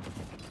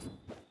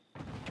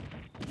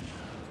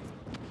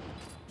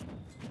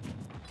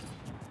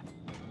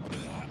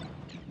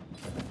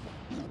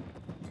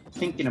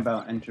 Thinking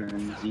about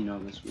entering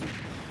Xeno this week.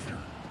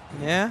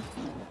 Yeah?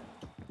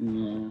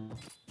 Yeah.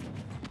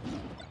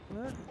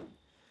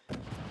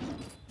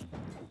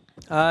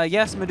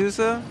 Yes,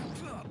 Medusa.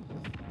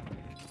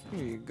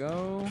 Here you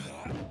go.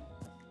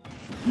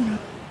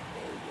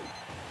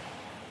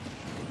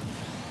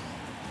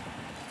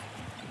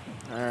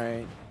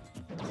 Alright.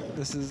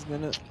 This is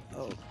gonna...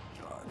 Oh,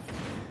 God.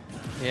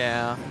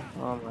 Yeah.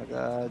 Oh my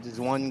god, just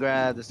one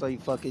grab, that's all you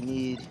fucking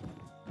need.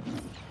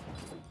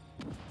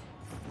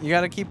 You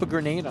gotta keep a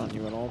grenade on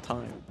you at all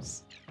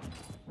times.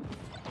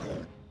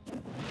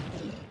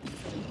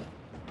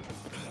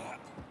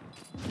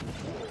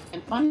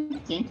 And fun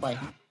gameplay.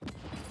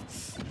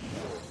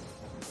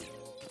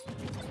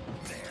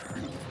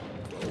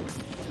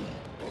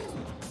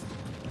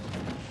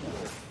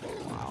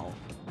 Wow.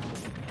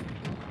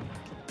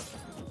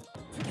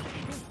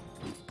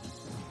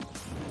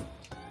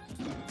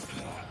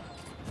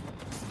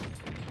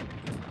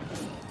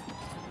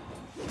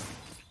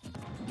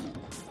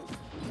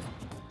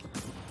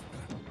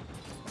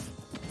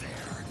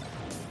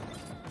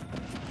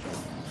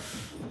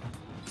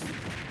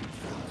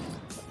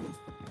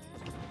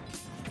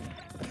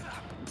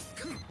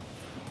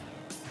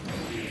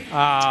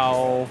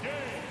 Ow.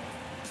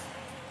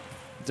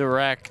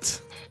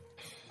 Direct.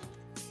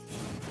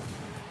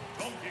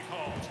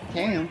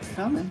 Hey, I'm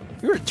coming.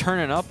 We were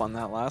turning up on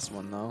that last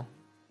one, though.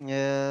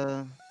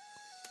 Yeah.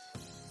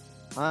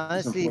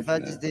 Honestly, if I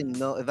unfortunate. just didn't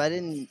know, if I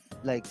didn't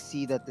like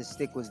see that the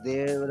stick was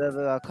there, or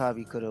whatever, I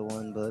probably could have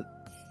won. But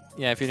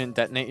Yeah, if you didn't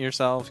detonate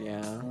yourself,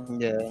 yeah.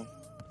 yeah,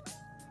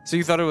 So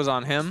you thought it was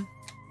on him?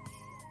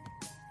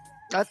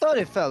 I thought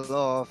it fell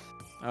off.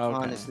 Okay.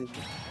 Honestly,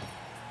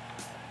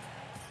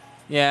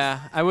 Yeah,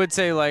 I would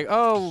say like,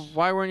 oh,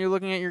 why weren't you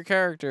looking at your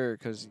character?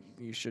 Because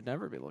you should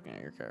never be looking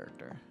at your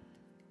character.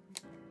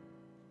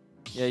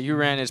 Yeah, you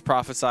ran his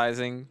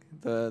prophesizing,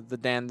 the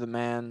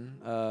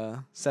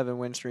DanThaMan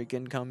 7-win streak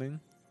incoming.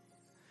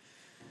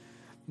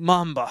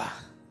 Mamba,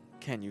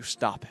 can you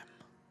stop him?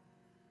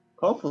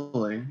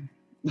 Hopefully.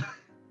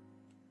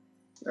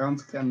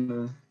 Sounds kind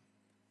of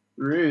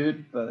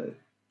rude, but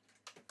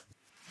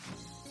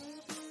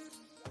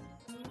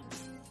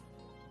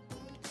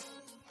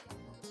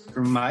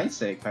for my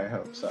sake, I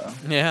hope so.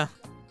 Yeah.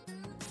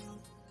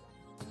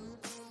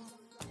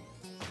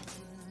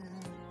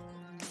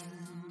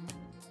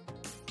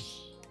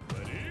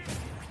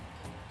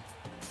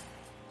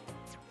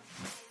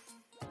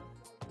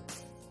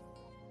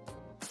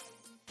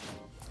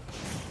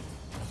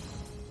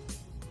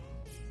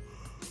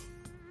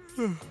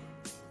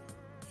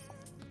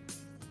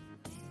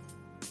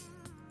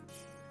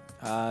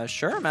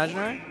 Sure,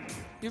 Imaginary.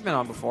 You've been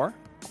on before.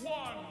 One,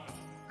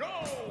 go!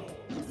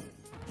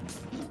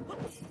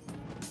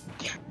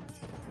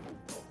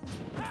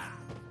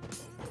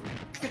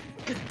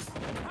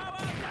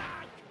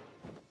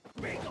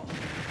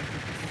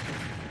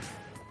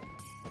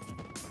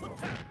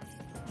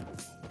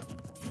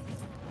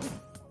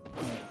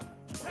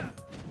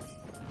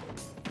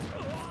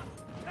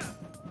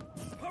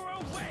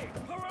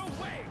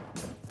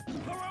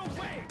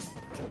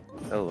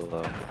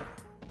 Hello.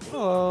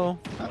 Hello.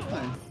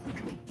 Hi.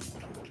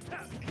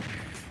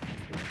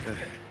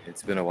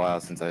 It's been a while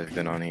since I've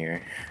been on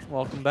here.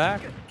 Welcome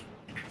back.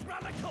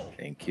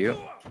 Thank you.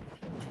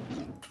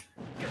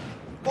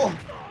 Oh,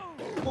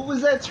 what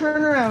was that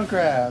turnaround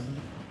grab?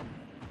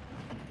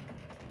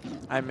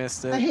 I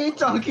missed I it. hate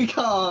Donkey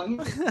Kong.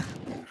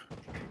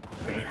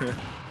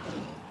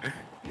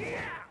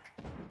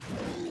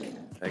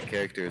 That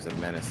character is a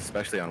menace,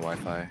 especially on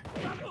Wi-Fi.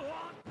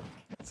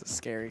 It's a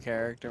scary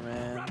character,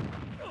 man.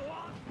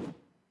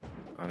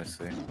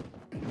 Honestly.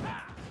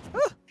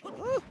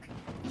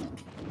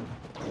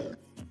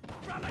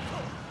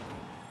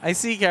 I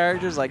see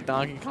characters like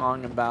Donkey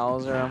Kong and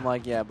Bowser. I'm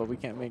like, yeah, but we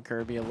can't make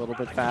Kirby a little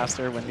bit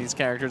faster when these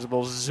characters are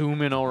both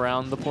zooming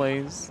around the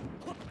place.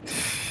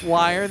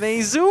 Why are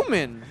they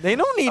zooming? They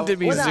don't need to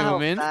be Wonder how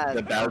zooming.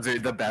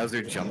 fast- The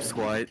Bowser jump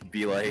squat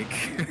be like.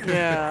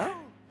 Yeah.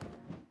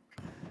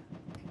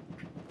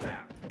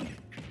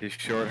 His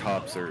short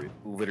hops are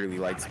literally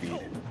light speed.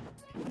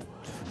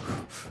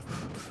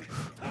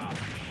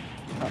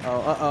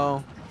 Uh-oh,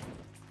 uh-oh.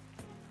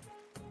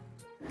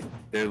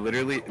 They're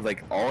literally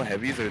like all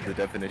heavies are the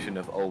definition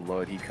of oh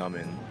lord he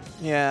coming,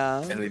 Yeah.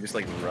 and they just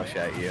like rush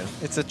at you.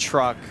 It's a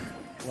truck.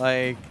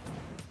 Like,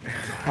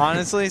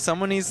 honestly,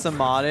 someone needs to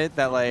mod it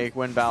that like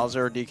when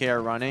Bowser or DK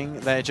are running,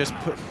 that it just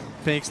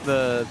makes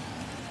the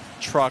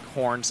truck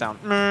horn sound.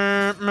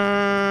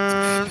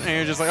 And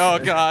you're just like,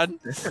 oh god.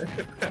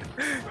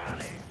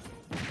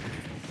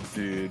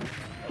 Dude.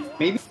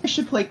 Maybe I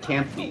should play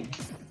camping.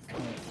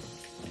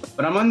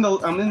 But I'm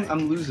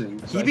losing.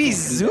 So He I be can't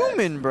do that.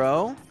 zooming,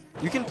 bro.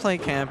 You can play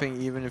camping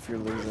even if you're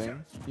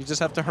losing. You just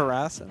have to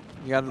harass him.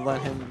 You gotta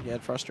let him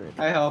get frustrated.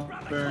 I help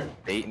her.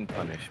 Bait and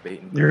punish,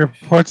 bait and Your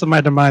punish. reports of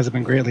my demise have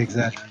been greatly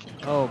exaggerated.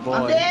 Oh I'm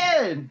boy.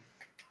 dead.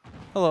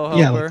 Hello, Helper.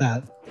 Yeah, like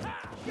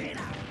that.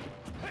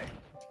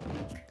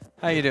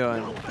 How you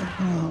doing?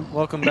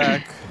 Welcome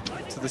back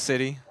to the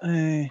city.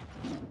 Hey,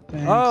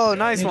 thanks. Oh,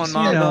 nice It's, one, you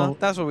Mamba. know,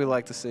 That's what we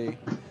like to see.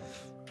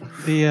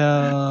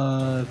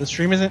 the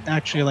stream isn't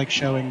actually like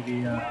showing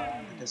the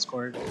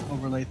Discord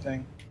overlay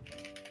thing.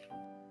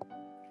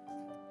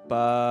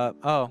 But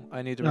oh,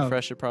 I need to Oh.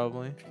 refresh it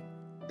probably.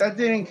 That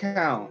didn't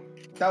count.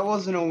 That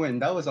wasn't a win.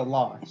 That was a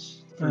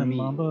loss for And me.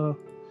 Mamba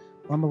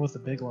was a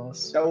big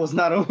loss. That was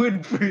not a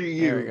win for you.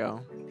 Here we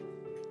go.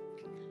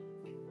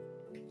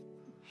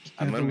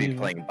 I'm Can't gonna be believe it.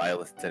 playing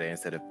Byleth today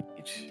instead of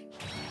Peach.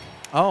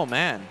 Oh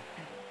man,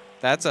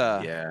 that's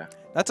a Yeah.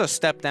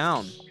 step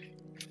down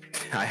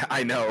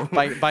I know.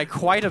 by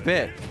quite a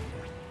bit.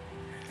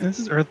 And this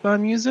is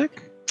Earthbound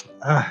music?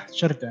 Ah,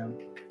 shut it down.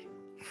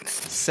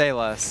 Say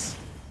less.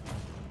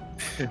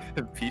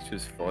 Peach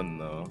was fun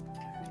though.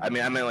 I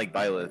mean like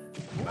Byleth.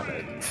 My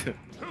bad.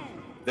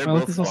 They're Well,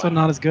 both this is also fun.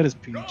 not as good as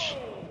Peach.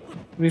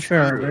 To be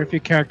fair, very few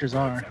characters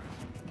are.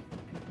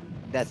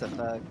 That's a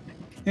fact.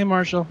 Hey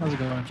Marshall, how's it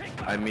going?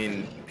 I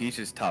mean, Peach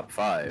is top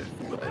 5,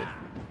 but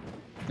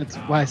That's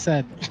why I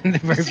said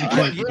very few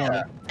characters yeah.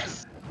 are.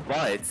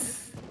 But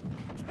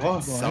Oh,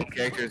 some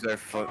characters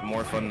are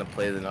more fun to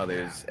play than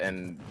others,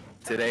 and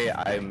today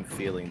I'm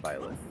feeling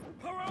Byleth.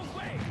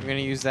 We're gonna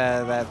use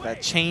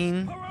that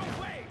chain,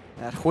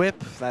 that whip,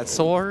 that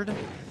sword.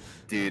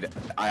 Dude,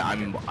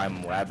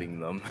 I'm wabbing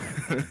them.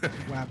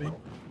 Wabbing.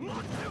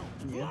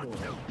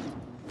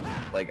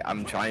 Like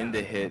I'm trying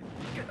to hit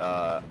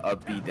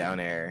up B down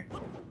air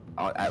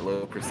at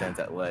low percent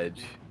at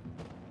ledge.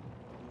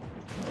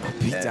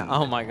 Beat And- down.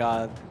 Oh my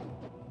god.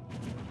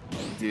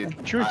 Dude,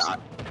 I'm sure it's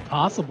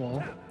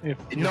possible if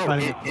you're no,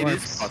 fighting it with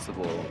is orcs.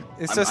 possible.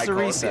 It's just I a call it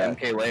the reset.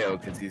 MK Leo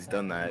because he's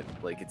done that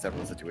like in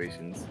several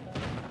situations.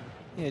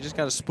 Yeah, you just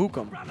gotta spook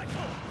them.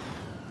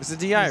 It's a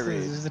DI Is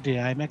read. this a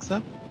DI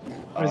mix-up?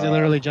 Or is it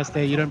literally just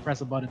a you don't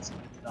press a button? So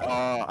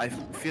I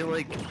feel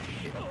like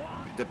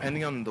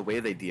depending on the way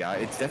they DI,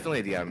 it's definitely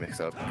a DI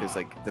mix-up because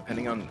like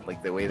depending on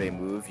like the way they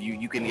move,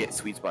 you can get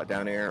sweet spot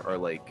down air or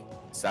like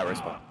sour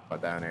spot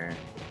down air,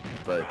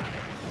 but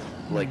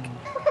like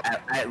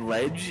at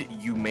ledge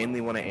you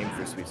mainly want to aim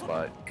for sweet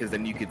spot because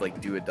then you could like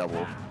do a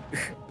double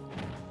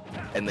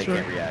and they Sure.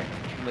 can't react.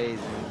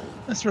 Amazing.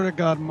 I swear to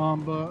God,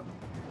 Mamba,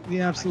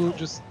 the absolute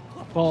just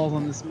balls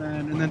on this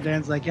man. And then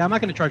Dan's like, yeah, I'm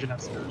not gonna charge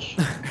enough smash.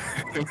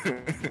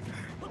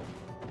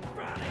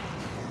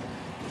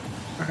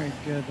 Alright,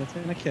 good. That's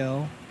gonna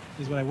kill,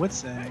 is what I would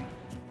say.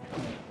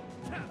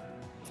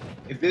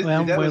 If Well,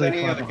 I'm that was way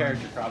any far other behind.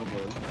 character,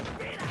 probably.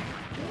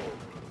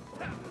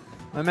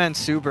 My man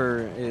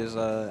Suber is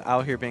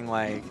out here being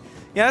like,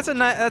 yeah,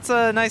 that's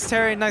a nice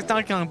Terry, nice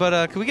Donkey Kong,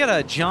 but can we get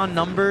a John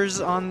Numbers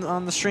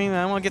on the stream?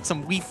 I want to get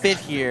some Wii Fit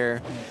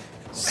here.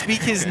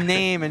 Speak his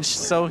name and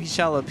so he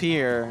shall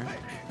appear.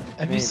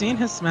 Have Maybe. you seen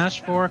his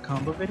Smash 4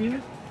 combo video?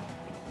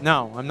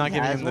 No, I'm not He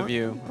giving has him the one?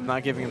 view. I'm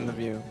not giving him the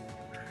view.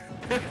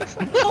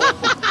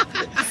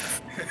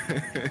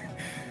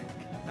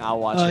 I'll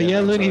watch it. Yeah,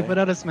 Looney, he eventually. put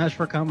out a Smash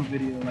 4 combo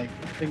video like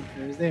I think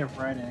Thursday or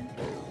Friday.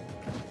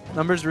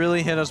 Numbers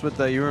really hit us with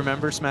the you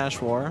remember Smash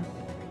 4?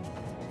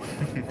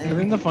 I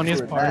think the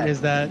funniest part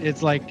is that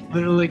it's like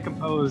literally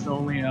composed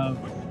only of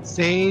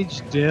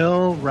Sage,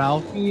 Dill,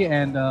 Ralphie,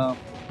 and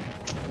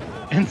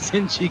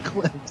Sinchi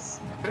clips.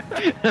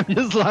 I'm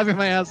just laughing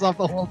my ass off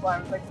the whole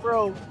time. It's like,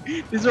 bro,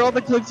 these are all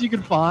the clips you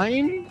can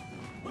find?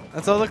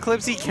 That's all the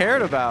clips he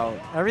cared about.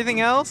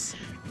 Everything else?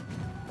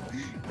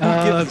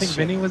 I think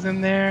Vinny was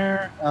in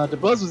there. The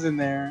Buzz was in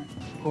there,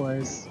 of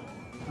course.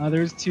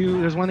 There's two.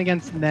 There's one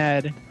against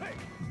Ned.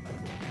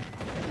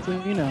 So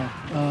you know,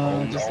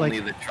 just only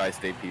like the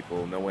tri-state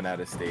people, no one out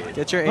of state.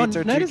 Get your Oh, 8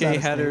 or Ned is 3K out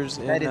of state. headers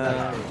Ned is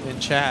out of in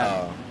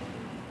chat.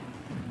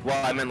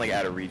 Well, I meant like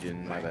out of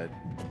region. My bad.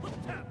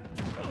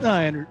 no,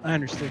 I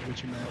understood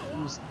what you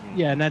meant.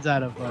 Yeah, Ned's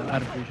out of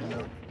region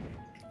though.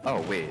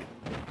 Oh wait.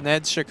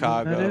 Ned's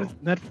Chicago.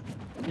 Ned,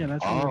 yeah,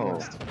 that's from the Oh.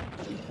 West.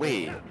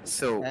 Wait.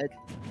 So, Ned,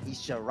 he's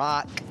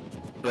Chirac.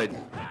 but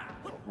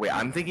wait,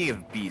 I'm thinking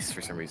of Beast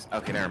for some reason.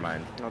 Okay, never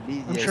mind. Oh,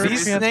 he's- I'm yeah, sure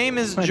Beast's we have name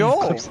is plenty of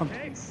Joel. clips on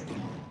Beast.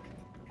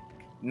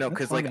 No, That's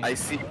because like funny. I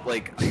see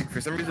like for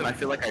some reason I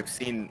feel like I've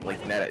seen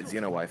like Net at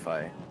Xeno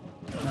Wi-Fi.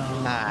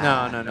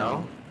 Nah.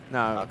 No.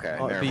 Okay,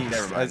 Oh, never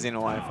Beast mind. as in a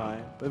Wi-Fi.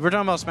 But we're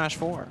talking about Smash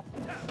 4,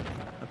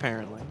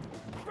 apparently.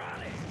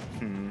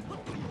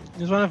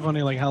 It's kind of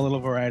funny like how little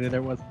variety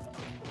there was.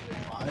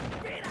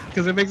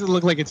 Because it makes it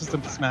look like it's just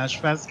a Smash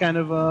Fest kind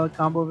of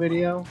combo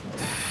video.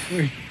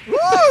 Woo!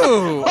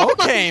 Oh my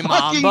Okay,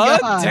 fucking Mamba.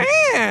 God.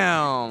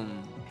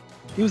 Damn.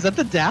 Hey, was that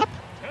the DAP?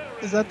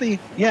 Is that the?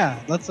 Yeah.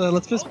 Let's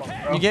fist bump,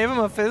 bro. You gave him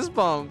a fist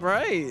bump,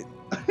 right?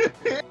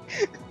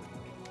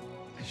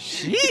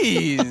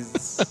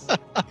 Jeez.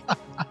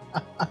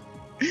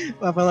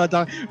 Laugh out loud,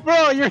 dog.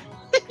 Bro, your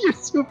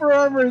super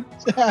armor,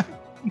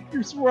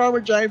 your super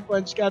armor giant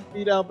punch got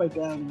beat out by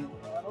Down.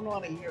 I don't know how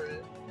to hear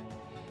it.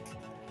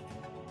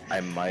 I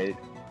might,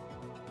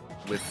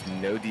 with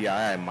no DI,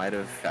 I might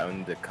have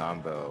found the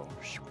combo,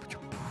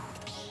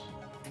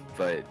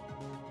 but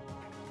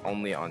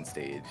only on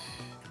stage.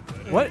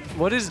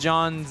 What is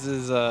John's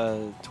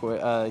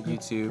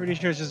YouTube? Pretty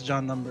sure it's just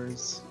John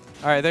Numbers.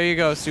 All right, there you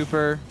go,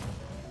 Super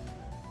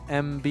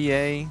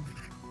MBA.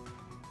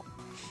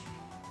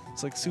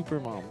 It's like Super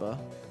Mamba.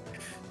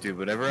 Dude,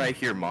 whenever I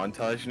hear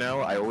montage now,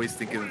 I always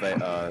think of that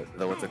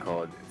the what's it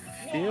called?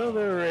 Feel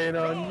the rain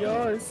on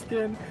your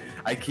skin.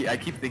 I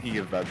keep thinking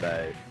about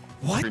that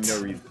What? for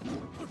no reason.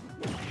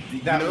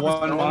 You That know the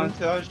one song?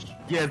 montage.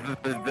 Yeah,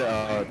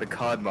 the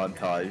COD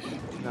montage,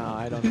 No,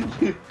 I don't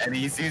know. and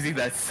he's using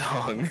that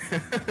song.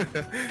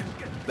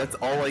 That's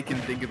all I can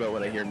think about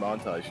when I hear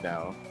montage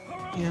now.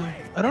 Yeah.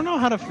 I don't know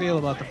how to feel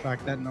about the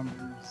fact that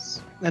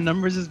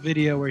Numbers'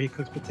 video where he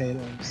cooks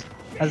potatoes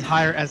has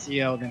higher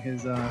SEO than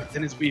his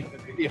Wii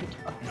Fit video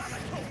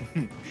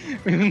does.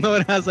 Even though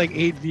it has like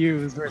 8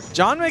 views versus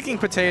John making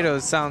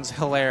potatoes sounds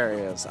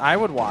hilarious. I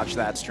would watch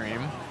that stream.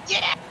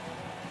 Yeah.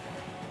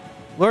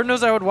 Lord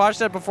knows I would watch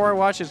that before I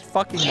watch his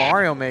fucking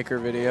Mario Maker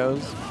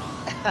videos.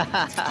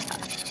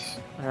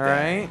 All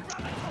right.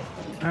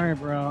 Alright,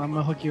 bro, I'm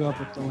gonna hook you up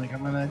with the link.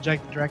 I'm gonna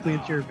inject it directly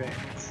into your veins.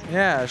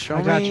 Yeah, show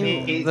I got me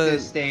you. Hate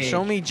this the stage.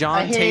 show me I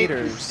John hate this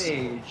Taters.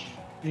 stage.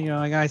 You know,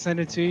 I send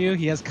it to you.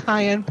 He has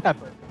cayenne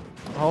pepper.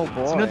 Oh So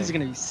you know boy. these are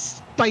gonna be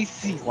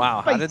spicy.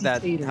 Wow, how did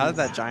spicy that how did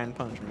taters. that giant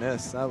punch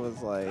miss? That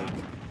was like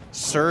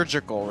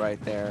surgical right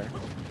there.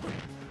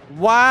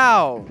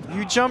 Wow,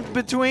 you jumped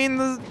between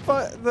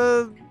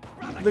the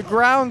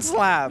ground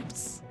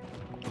slaps.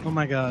 Oh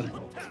my god.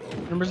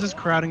 Numbers is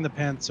crowding the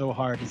pants so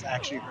hard, it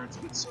actually hurts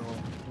my soul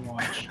to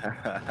watch.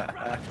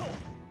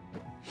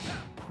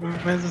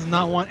 Numbers does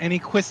not want any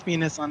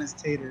crispiness on his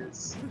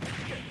taters.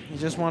 He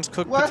just wants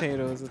cooked What?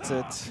 potatoes. That's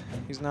it.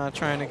 He's not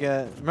trying to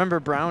get. Remember,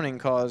 browning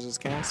causes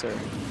cancer.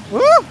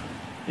 Woo!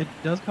 It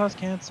does cause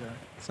cancer.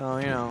 So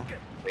you know,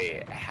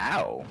 Wait,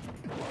 how?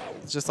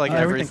 it's just like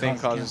Everything everything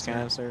causes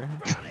cancer.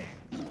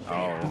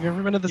 Oh. If you've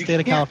ever been to the You state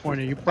of can't-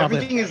 California, you probably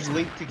Everything is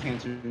linked to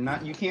cancer.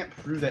 You can't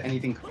prove that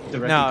anything directly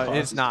No, causes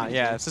it's not. cancer.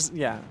 Yeah, it's just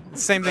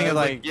Same thing I as was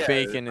like like, yeah,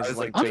 bacon I is was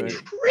like like, I'm to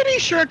it. pretty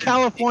sure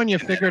California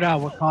figured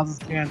out what causes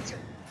cancer.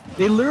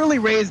 They literally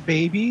raise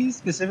babies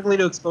specifically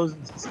to expose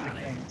them to specific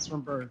things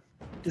from birth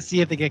to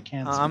see if they get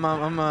cancer. I'm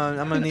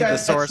gonna need the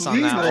That's source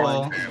on that legal.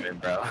 one.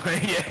 Experiment, bro.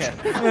 Yeah.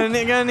 I'm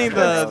gonna need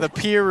the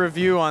peer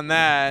review on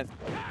that.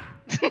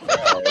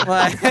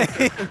 Like,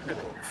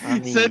 I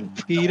mean,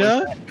 Said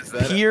PETA. Is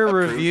that Peer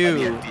approved by the review.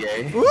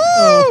 FDA? woo!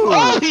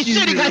 Holy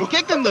shit, he got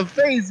kicked in the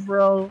face,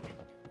 bro.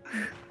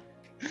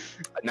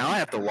 Now I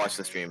have to watch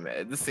the stream.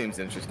 This seems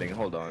interesting.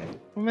 Hold on.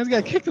 My man's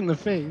got kicked in the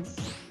face.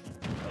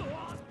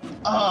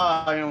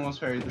 Ah, I almost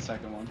parried the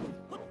second one.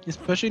 He's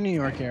pushing New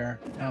York here,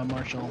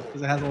 Marshall,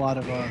 because it has a lot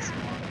of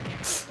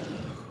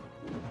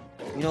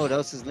you know what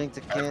else is linked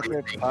to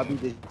cancer? Probably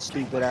the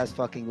stupid ass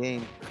fucking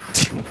game.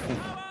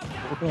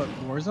 what,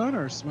 Warzone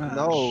or Smash?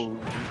 No,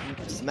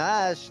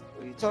 Smash.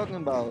 What are you talking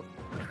about?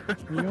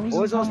 You always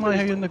Warzone's talking about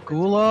how you're in the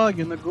gulag,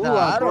 in the gulag, Nah,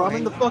 I bro. don't I'm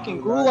in the hate fucking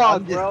I'm gulag,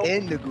 just bro.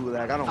 in the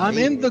gulag. I don't. I'm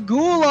hate in it. the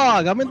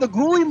gulag. I'm in the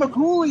ghoulie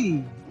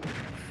magoolie.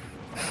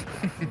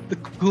 The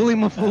ghoulie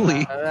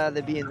mafoolie. I'd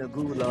rather be in the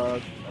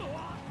gulag.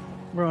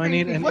 Bro, I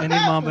need What Mamba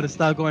happened? to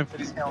stop going for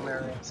these Hail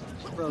Mary ass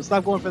smashes. Bro,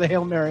 stop going for the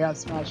Hail Mary ass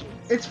smashes.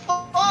 It's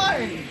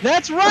fine.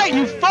 That's right,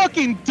 you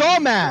fucking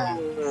dumbass!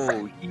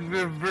 Oh, he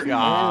reversed.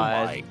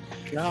 God. Oh my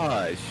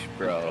gosh,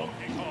 bro.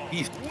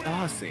 He's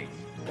tossing.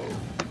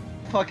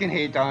 Fucking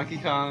hate Donkey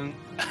Kong.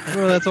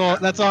 Bro,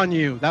 that's on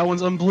you. That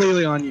one's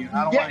completely on you.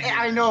 I don't Yeah, want to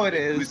I know it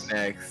Who's is.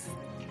 next?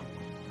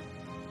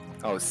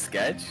 Oh,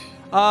 sketch?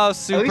 Oh, At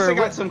least super. I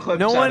got some clips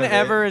No out one of it.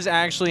 ever is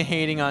actually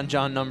hating on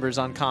John Numbers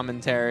on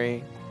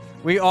commentary.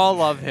 We all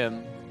love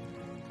him.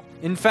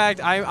 In fact,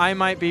 I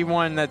might be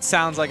one that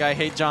sounds like I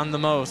hate John the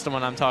most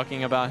when I'm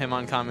talking about him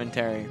on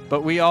commentary.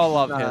 But we all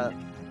love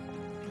him.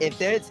 If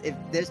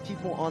there's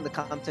people on the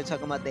commentary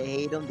talking about they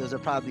hate him, those are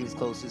probably his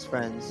closest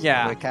friends.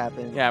 Yeah. We're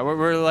capping. Yeah,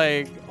 we're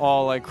like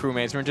all like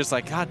crewmates. We're just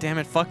like, God damn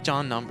it, fuck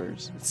John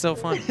Numbers. It's so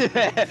funny.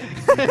 That's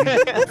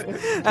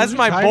You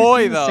my try to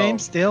boy do the though. Same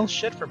stale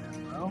shit from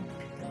him, bro.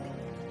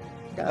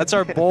 That's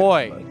our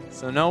boy.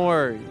 So no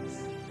worries.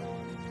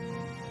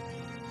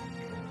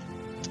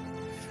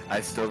 I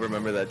still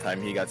remember that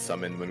time he got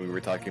summoned when we were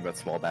talking about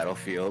Small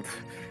Battlefield.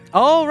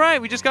 Oh right,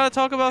 we just gotta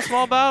talk about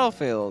Small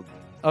Battlefield.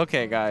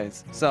 Okay,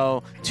 guys.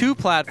 So 2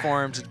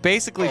 platforms, it's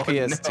basically Oh,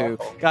 PS2.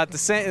 no. Got the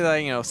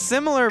same,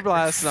 similar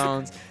blast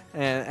zones,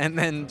 and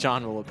then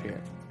John will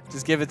appear.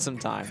 Just give it some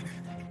time.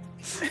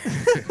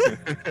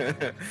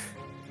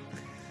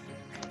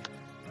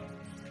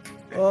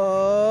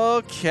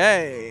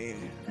 Okay.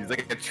 He's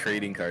like a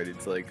trading card.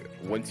 It's like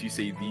once you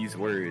say these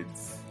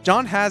words.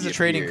 John has He a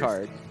trading appears.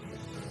 card.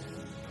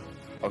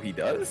 Oh, he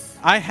does?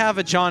 I have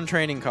a John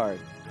trading card.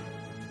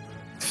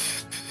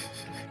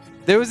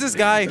 There was this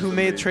guy who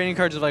made trading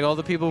cards of like all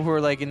the people who were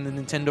like in the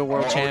Nintendo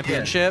World Oh, yeah.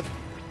 Championship,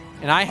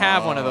 and I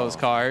have one of those Oh.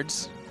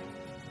 cards.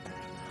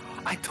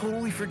 I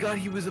totally forgot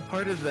he was a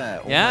part of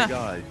that. Oh Yeah. my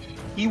gosh.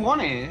 He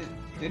won it,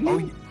 didn't Oh,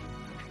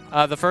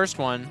 he? The first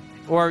one,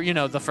 or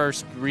the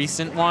first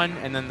recent one,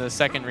 and then the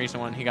second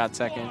recent one he got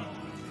second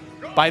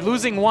by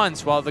losing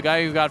once, while the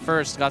guy who got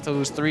first got to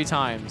lose 3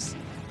 times.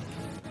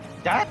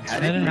 That's That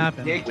didn't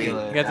happen.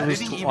 ridiculous. You got to How lose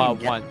did he even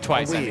get-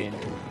 twice. Oh, I wait. mean,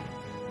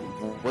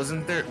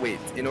 Wasn't there, wait,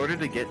 in order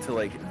to get to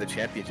like the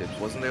championships,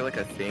 wasn't there like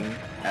a thing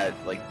at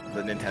like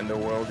the Nintendo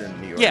World in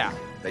New York? Yeah.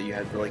 That you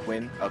had to like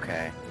win?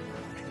 Okay.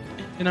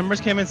 The numbers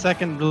came in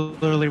second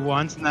literally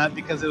once, and that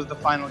because it was the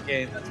final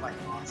game. That's why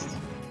he lost.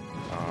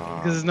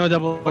 Because there's no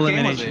double game was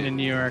elimination it? in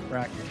New York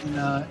bracket. In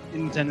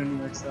Nintendo New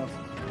York stuff.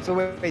 So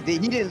wait, he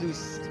didn't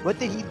lose. What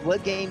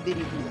game did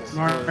he lose?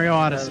 Mario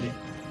Odyssey.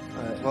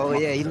 Well,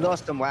 yeah, he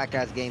lost some whack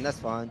ass game. That's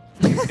fine.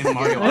 In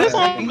Mario It was,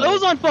 Odyssey. on, it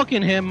was on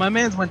fucking him. My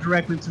man's went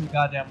directly to the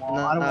goddamn wall.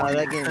 I don't want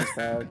that game was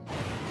bad.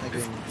 That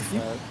game was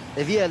bad.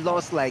 If he had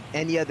lost like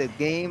any other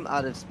game,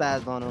 I'd have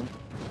spazzed on him.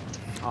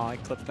 oh, I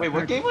clipped that. Wait,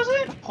 what game was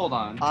it? Hold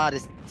on.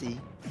 Odyssey.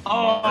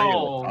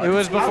 Oh. It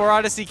was before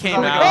Odyssey came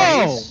Oh, out.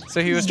 Oh!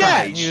 So he was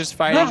Sketch! he was The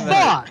fighting the.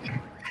 fuck?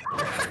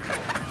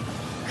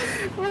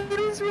 What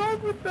is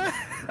wrong with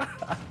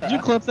that? Did you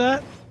clip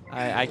that?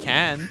 I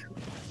can.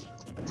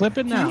 Clip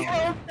it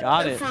now.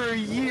 Got it. For a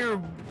year,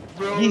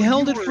 bro. He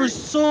held You it were- for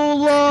so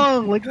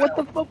long. Like, what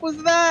the fuck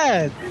was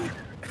that?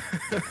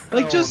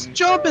 Like, Oh, just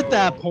jump at no.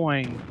 that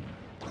point.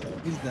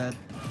 He's dead.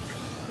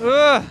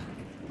 Ugh.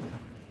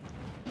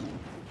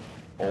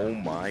 Oh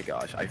my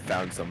gosh, I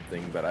found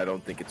something, but I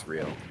don't think it's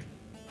real.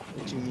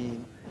 What you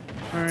mean?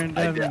 Alright,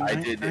 I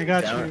Devin, did I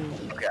got down,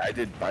 you. Okay, I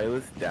did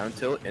Byleth down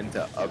tilt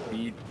into up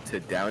B to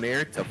down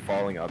air to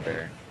falling up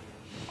air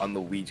on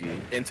Luigi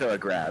into a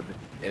grab,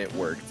 and it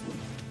worked.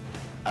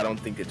 I don't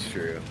think it's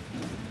true.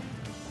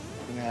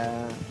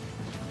 Yeah. It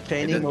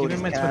Training doesn't mode Give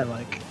is me my cap. Twitter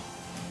like.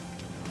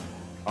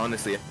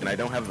 Honestly, and I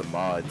don't have the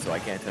mod, so I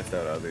can't test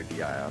out other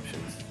DI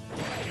options.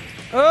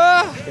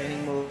 Ugh.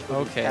 Training mode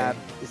Okay.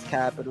 is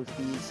capital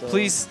T. So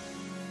Please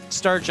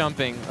start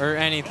jumping or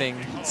anything.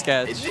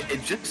 Sketch.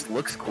 It just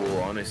looks cool,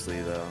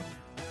 honestly, though.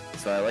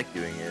 So I like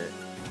doing it.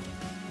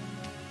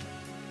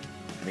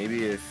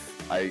 Maybe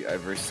if I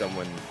verse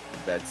someone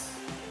that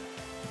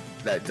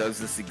does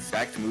this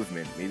exact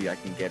movement, maybe I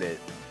can get it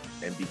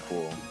and be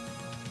cool.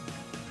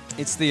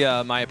 It's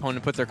the my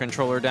opponent put their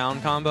controller down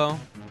combo.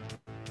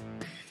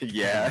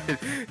 Yeah,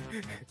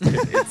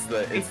 it's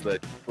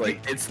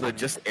the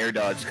just air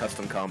dodge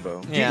custom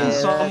combo. Yeah.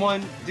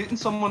 Didn't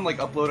someone like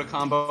upload a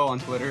combo on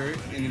Twitter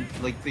and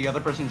like the other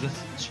person just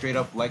straight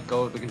up let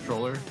go of the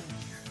controller?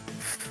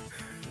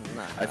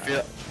 I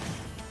feel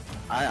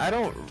I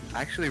don't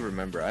actually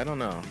remember. I don't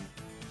know.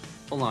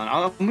 Hold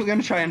on, I'm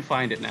gonna try and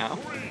find it now.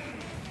 3,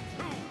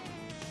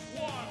 2,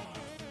 1,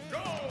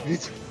 go!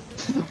 It's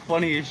the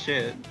funniest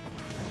shit.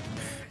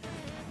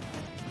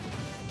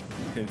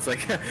 It's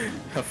like a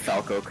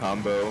Falco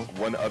combo,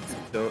 one up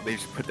tilt. They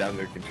just put down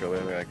their controller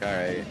and they're like, all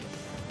right,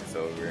 it's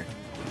over.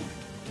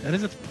 That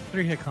is a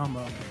 3-hit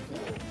combo.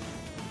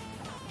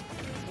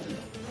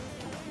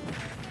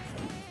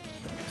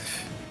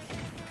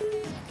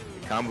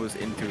 The combo's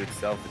into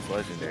itself. It's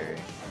legendary.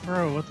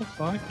 Bro, what the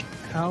fuck?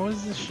 How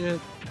is this shit?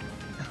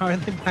 How are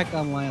they back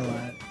on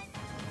Lilat?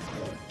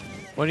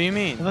 What do you I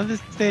mean? thought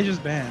this stage was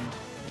banned.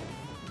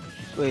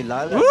 Wait,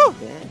 Lala? Woo!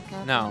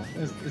 Man, No.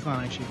 It's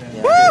not actually banned.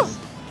 Yeah,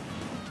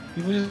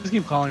 People just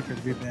keep calling for it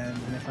to be banned.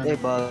 And if they I'm,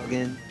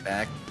 bugging.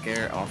 Back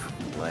air off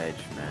the ledge,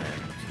 man.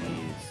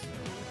 Jeez.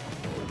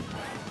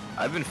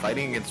 I've been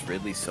fighting against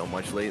Ridley so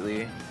much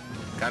lately.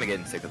 Kind of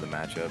getting sick of the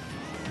matchup.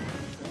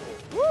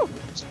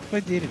 just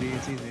play DDD,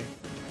 it's easy.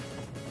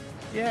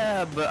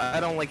 Yeah, but I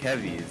don't like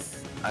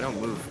heavies. I don't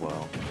move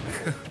well.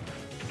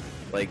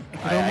 Like,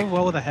 If you don't move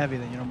well with a heavy,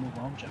 then you don't move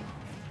well with jump.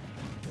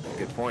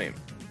 good point.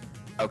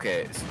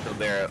 Okay, so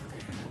there.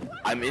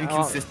 I'm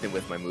inconsistent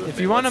with my movement. If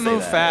you want to let's say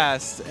move that.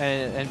 fast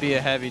and be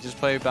a heavy, just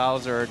play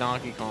Bowser or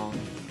Donkey Kong.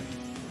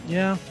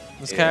 Yeah.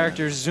 This Yeah.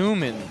 character's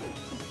zooming.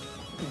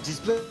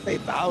 Just play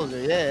Bowser,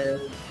 yeah.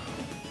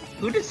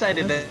 Who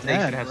decided Man's that they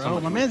dead, should have bro. so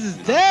much? My man's is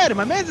dead.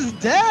 My man's is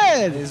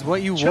dead. Is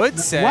what you would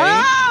say.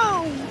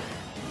 Wow.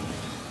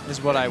 Is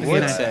what I He's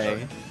would gonna-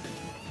 say.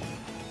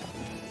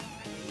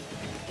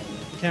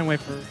 Can't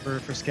wait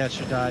for Sketch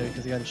to die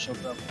because he got his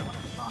shield up.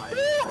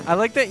 I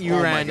like that my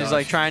Uran is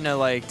like gosh. trying to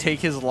like take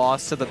his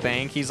loss to the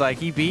bank. He's like,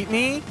 he beat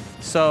me,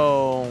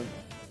 so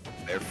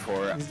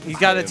Therefore, he's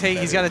got to I am take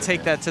better than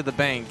him. that to the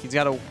bank. He's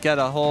got to get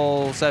a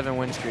whole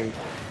 7-win streak.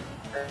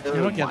 You Oh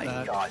don't get my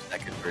that. gosh, that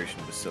conversion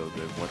was so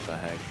good. What the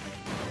heck?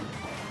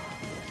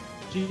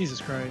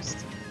 Jesus Christ.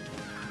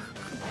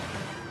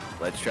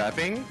 Ledge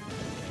trapping.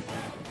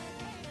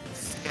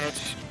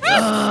 Sketch.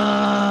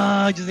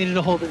 I just needed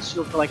to hold his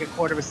shield for like a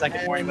quarter of a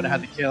second more. He would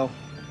have had the kill.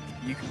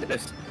 You could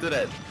have stood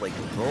at like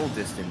roll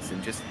distance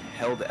and just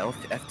held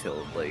F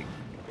tilt. Like,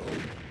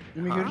 I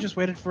mean, you could have just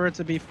waited for it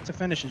to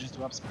finish and just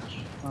do up smash.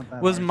 It's not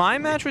that Was hard. my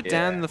match with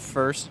Dan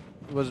Yeah.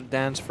 was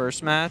Dan's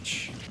first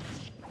match?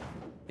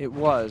 It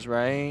was,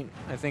 right?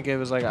 I think it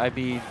was like I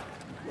beat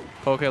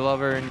Poke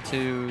Lover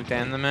into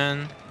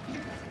DanThaMan.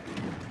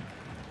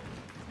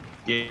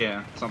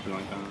 Yeah, something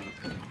like that.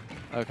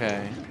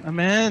 Okay. Oh,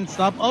 man,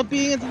 stop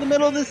upping into the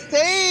middle of the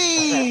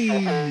stage!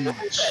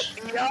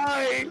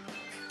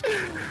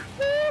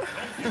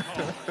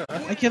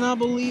 I cannot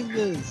believe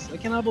this. I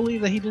cannot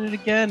believe that he did it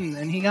again,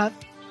 and he got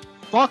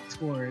fucked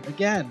for it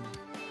again.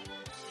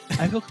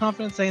 I feel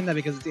confident saying that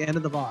because it's the end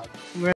of the VOD.